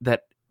comics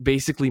that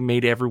basically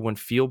made everyone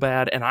feel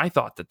bad, and I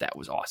thought that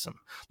was awesome.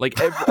 Like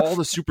all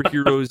the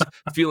superheroes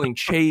feeling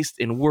chased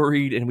and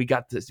worried, and we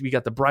got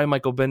the Brian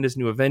Michael Bendis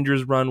New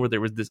Avengers run where there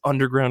was this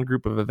underground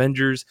group of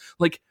Avengers.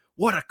 Like,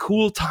 what a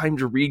cool time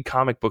to read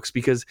comic books,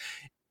 because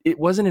it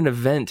wasn't an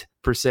event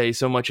per se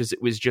so much as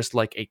it was just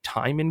like a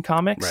time in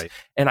comics. Right.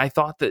 And I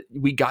thought that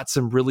we got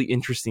some really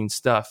interesting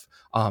stuff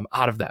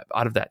out of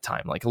that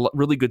time, like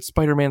really good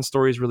Spider-Man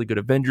stories, really good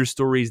Avengers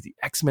stories. The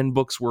X-Men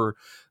books were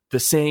the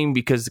same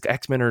because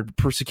X-Men are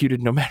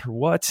persecuted no matter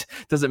what.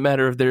 Doesn't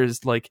matter if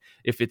there's like,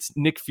 if it's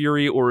Nick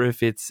Fury or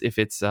if it's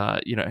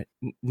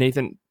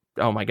Nathan.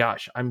 Oh my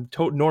gosh,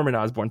 Norman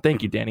Osborn.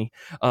 Thank you, Danny.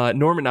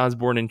 Norman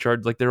Osborn in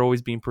charge. Like, they're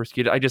always being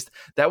persecuted.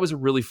 That was a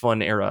really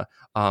fun era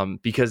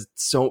because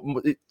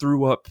it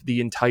threw up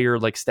the entire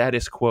like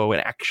status quo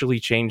and actually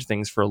changed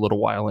things for a little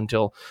while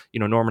until,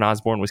 Norman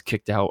Osborn was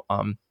kicked out.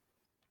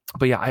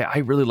 But yeah, I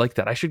really like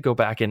that. I should go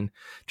back and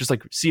just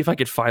like see if I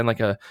could find like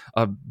a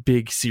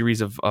big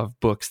series of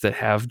books that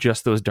have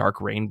just those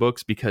Dark Reign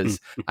books, because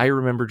I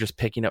remember just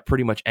picking up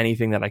pretty much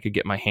anything that I could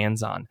get my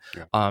hands on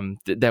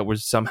that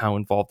was somehow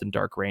involved in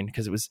Dark Reign,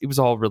 because it was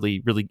all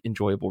really, really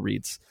enjoyable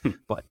reads.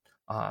 But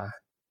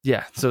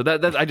yeah, so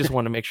that I just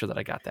want to make sure that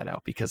I got that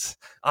out, because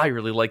I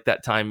really like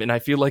that time, and I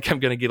feel like I'm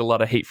going to get a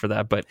lot of hate for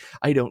that, but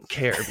I don't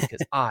care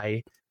because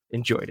I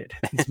enjoyed it.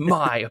 It's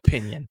my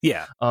opinion.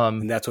 Yeah,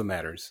 and that's what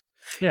matters.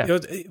 Yeah.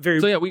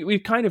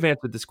 We've kind of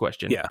answered this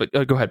question. Yeah. But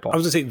go ahead, Paul. I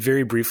was going to say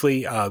very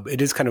briefly, it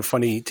is kind of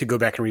funny to go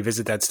back and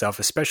revisit that stuff,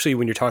 especially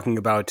when you're talking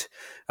about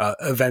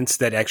events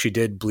that actually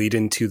did bleed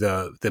into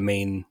the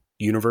main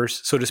universe,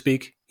 so to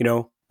speak,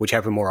 which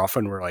happen more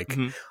often, where like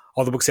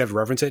all the books have to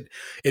reference it.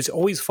 It's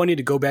always funny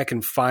to go back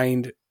and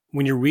find,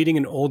 when you're reading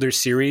an older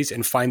series,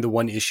 and find the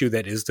one issue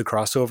that is the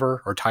crossover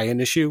or tie-in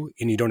issue,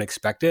 and you don't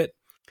expect it.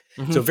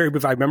 So very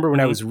brief, I remember when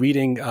I was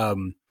reading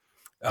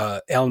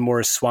Alan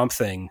Moore's Swamp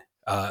Thing,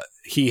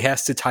 he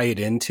has to tie it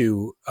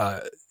into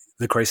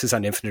the Crisis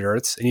on Infinite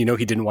Earths, and he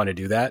didn't want to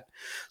do that.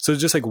 So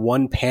it's just like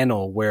one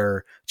panel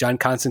where John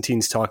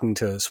Constantine's talking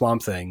to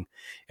Swamp Thing,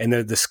 and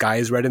the sky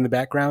is red in the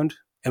background,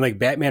 and like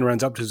Batman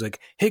runs up to him, like,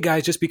 "Hey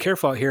guys, just be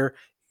careful out here.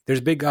 There's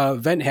a big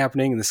event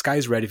happening, and the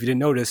sky's red. If you didn't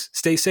notice,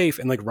 stay safe,"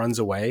 and like runs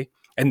away.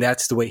 And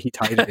that's the way he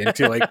tied it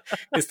into. Like,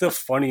 it's the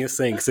funniest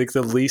thing. It's like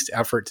the least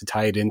effort to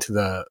tie it into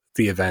the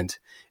event,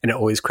 and it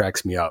always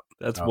cracks me up.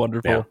 That's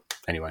wonderful. Yeah.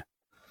 Anyway.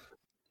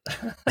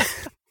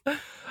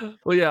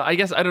 Well, yeah, I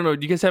guess, I don't know.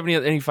 Do you guys have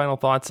any final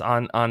thoughts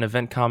on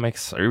event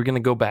comics? Are we going to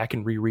go back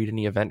and reread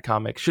any event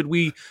comics? Should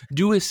we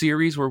do a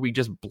series where we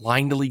just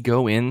blindly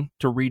go in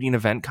to reading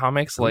event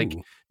comics? Like,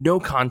 no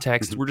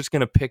context. We're just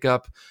going to pick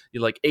up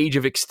like Age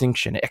of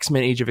Extinction,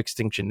 X-Men Age of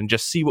Extinction, and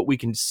just see what we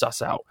can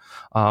suss out.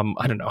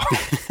 I don't know.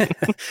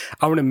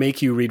 I want to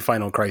make you read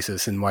Final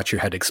Crisis and watch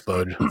your head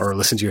explode, or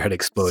listen to your head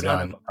explode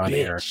on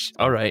air.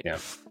 All right. Yeah.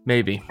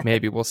 Maybe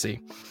we'll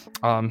see.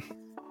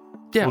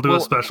 Yeah, we'll do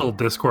a special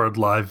Discord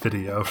live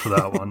video for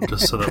that one,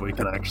 just so that we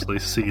can actually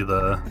see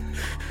the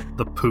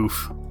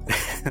poof.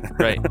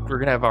 Right, we're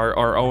gonna have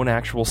our own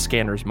actual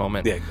scanners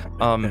moment. Yeah,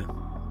 exactly.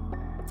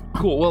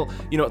 Cool. Well,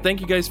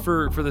 thank you guys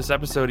for this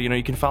episode.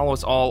 You can follow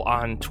us all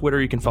on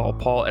Twitter. You can follow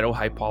Paul at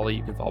OhiPaulie.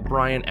 You can follow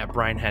Brian at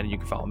Brian Haddon. You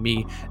can follow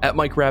me at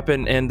Mike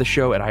Rappin, and the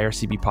show at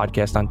IRCB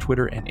Podcast on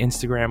Twitter and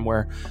Instagram,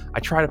 where I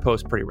try to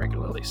post pretty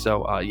regularly.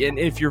 So, and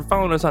if you're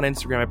following us on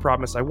Instagram, I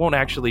promise I won't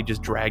actually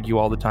just drag you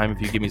all the time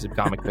if you give me some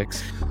comic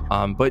pics.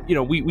 But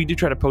we do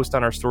try to post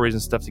on our stories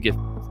and stuff to give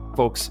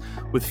folks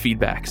with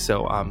feedback.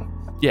 So,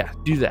 yeah,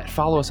 do that.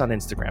 Follow us on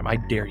Instagram. I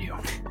dare you.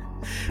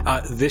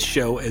 This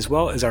show, as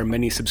well as our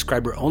many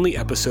subscriber-only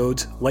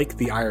episodes, like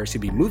the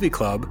IRCB Movie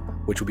Club,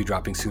 which will be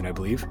dropping soon, I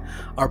believe,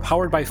 are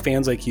powered by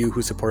fans like you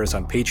who support us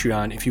on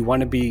Patreon. If you want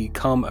to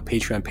become a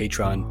patron,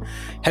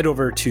 head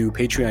over to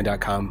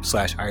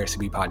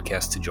patreon.com/IRCB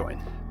podcast to join.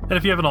 And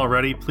if you haven't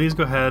already, please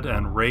go ahead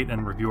and rate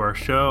and review our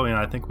show.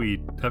 I think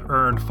we have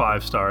earned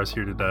 5 stars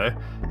here today.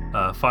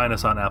 Find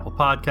us on Apple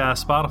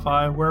Podcasts,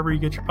 Spotify, wherever you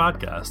get your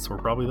podcasts. We're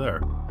probably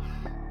there.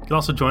 You can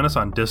also join us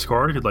on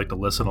Discord if you'd like to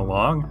listen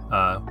along.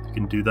 You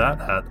can do that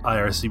at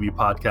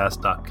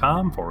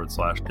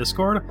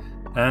ircbpodcast.com/Discord.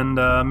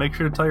 And make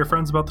sure to tell your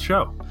friends about the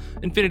show.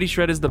 Infinity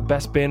Shred is the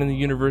best band in the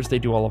universe. They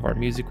do all of our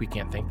music. We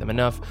can't thank them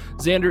enough.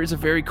 Xander is a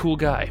very cool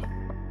guy.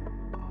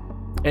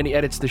 and he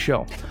edits the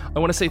show. I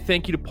want to say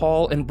thank you to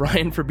Paul and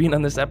Brian for being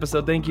on this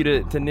episode. Thank you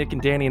to Nick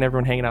and Danny and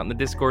everyone hanging out in the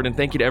Discord. And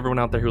thank you to everyone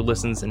out there who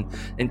listens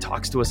and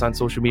talks to us on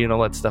social media and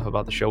all that stuff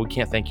about the show. We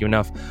can't thank you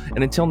enough.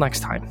 And until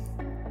next time,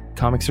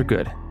 comics are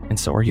good, and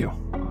so are you.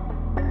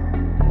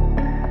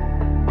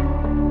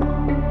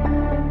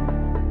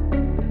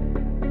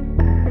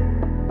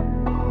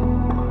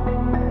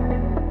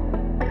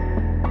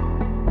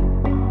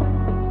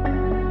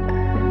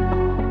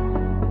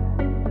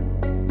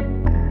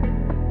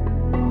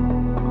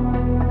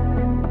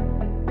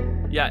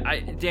 Yeah,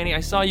 Danny, I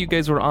saw you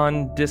guys were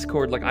on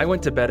Discord. Like, I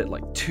went to bed at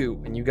like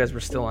 2, and you guys were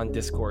still on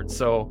Discord.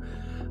 So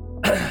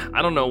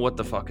I don't know what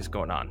the fuck is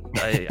going on.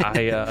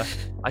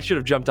 I should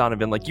have jumped on and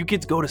been like, "You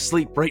kids go to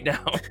sleep right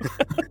now."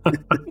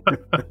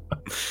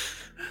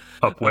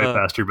 Up way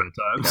past your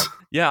bedtimes.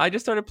 Yeah, I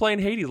just started playing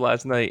Hades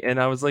last night,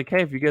 and I was like,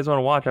 "Hey, if you guys want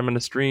to watch, I'm going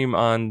to stream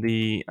on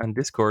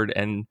Discord."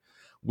 And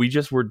we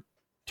just were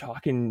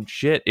talking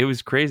shit. It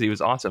was crazy. It was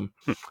awesome.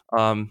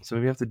 So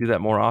maybe I have to do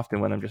that more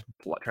often when I'm just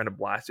trying to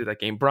blast through that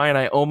game. Brian,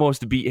 I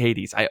almost beat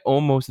Hades. I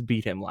almost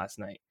beat him last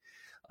night.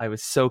 I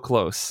was so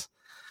close.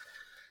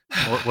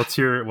 What's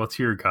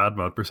your God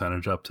mode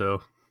percentage up to?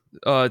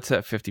 It's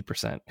at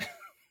 50%.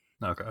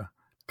 Okay,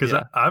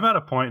 because I'm at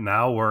a point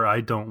now where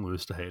I don't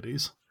lose to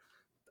Hades.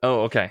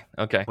 Oh, okay.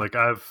 Like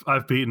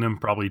I've beaten him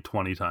probably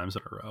 20 times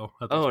in a row.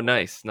 Oh,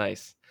 nice.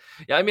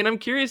 Yeah, I mean, I'm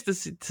curious to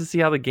see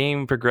how the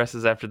game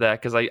progresses after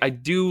that, because I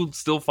do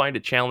still find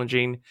it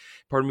challenging.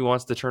 Part of me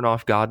wants to turn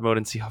off God mode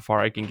and see how far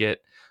I can get.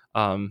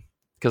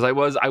 Because I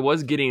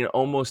was getting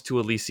almost to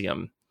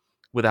Elysium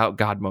without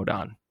God mode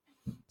on.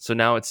 So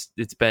now it's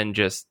been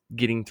just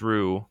getting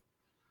through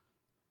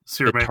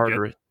the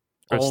Tartarus.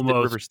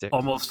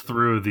 Almost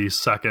through the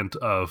second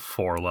of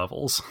 4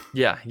 levels.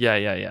 Yeah.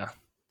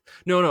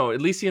 No,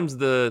 Elysium's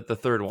the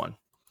third one.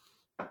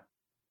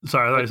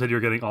 Sorry, I thought you said you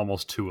were getting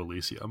almost to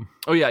Elysium.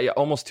 Oh yeah,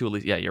 almost to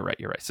Elysium. Yeah, you're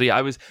right. So yeah,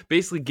 I was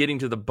basically getting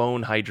to the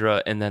Bone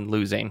Hydra and then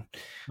losing.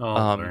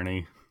 Oh,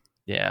 Bernie.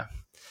 Yeah.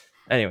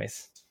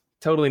 Anyways,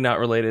 totally not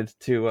related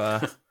to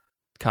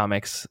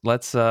comics.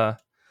 Let's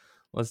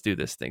do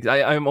this thing.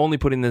 I'm only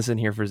putting this in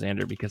here for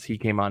Xander because he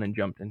came on and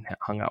jumped and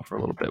hung out for a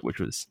little bit,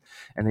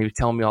 and he was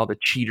telling me all the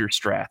cheater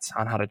strats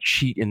on how to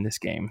cheat in this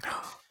game,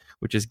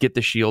 which is get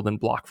the shield and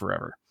block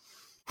forever.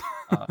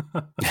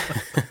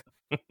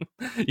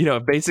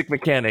 Basic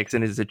mechanics,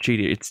 and it's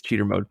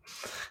cheater mode.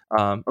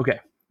 Okay,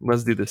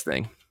 let's do this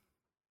thing.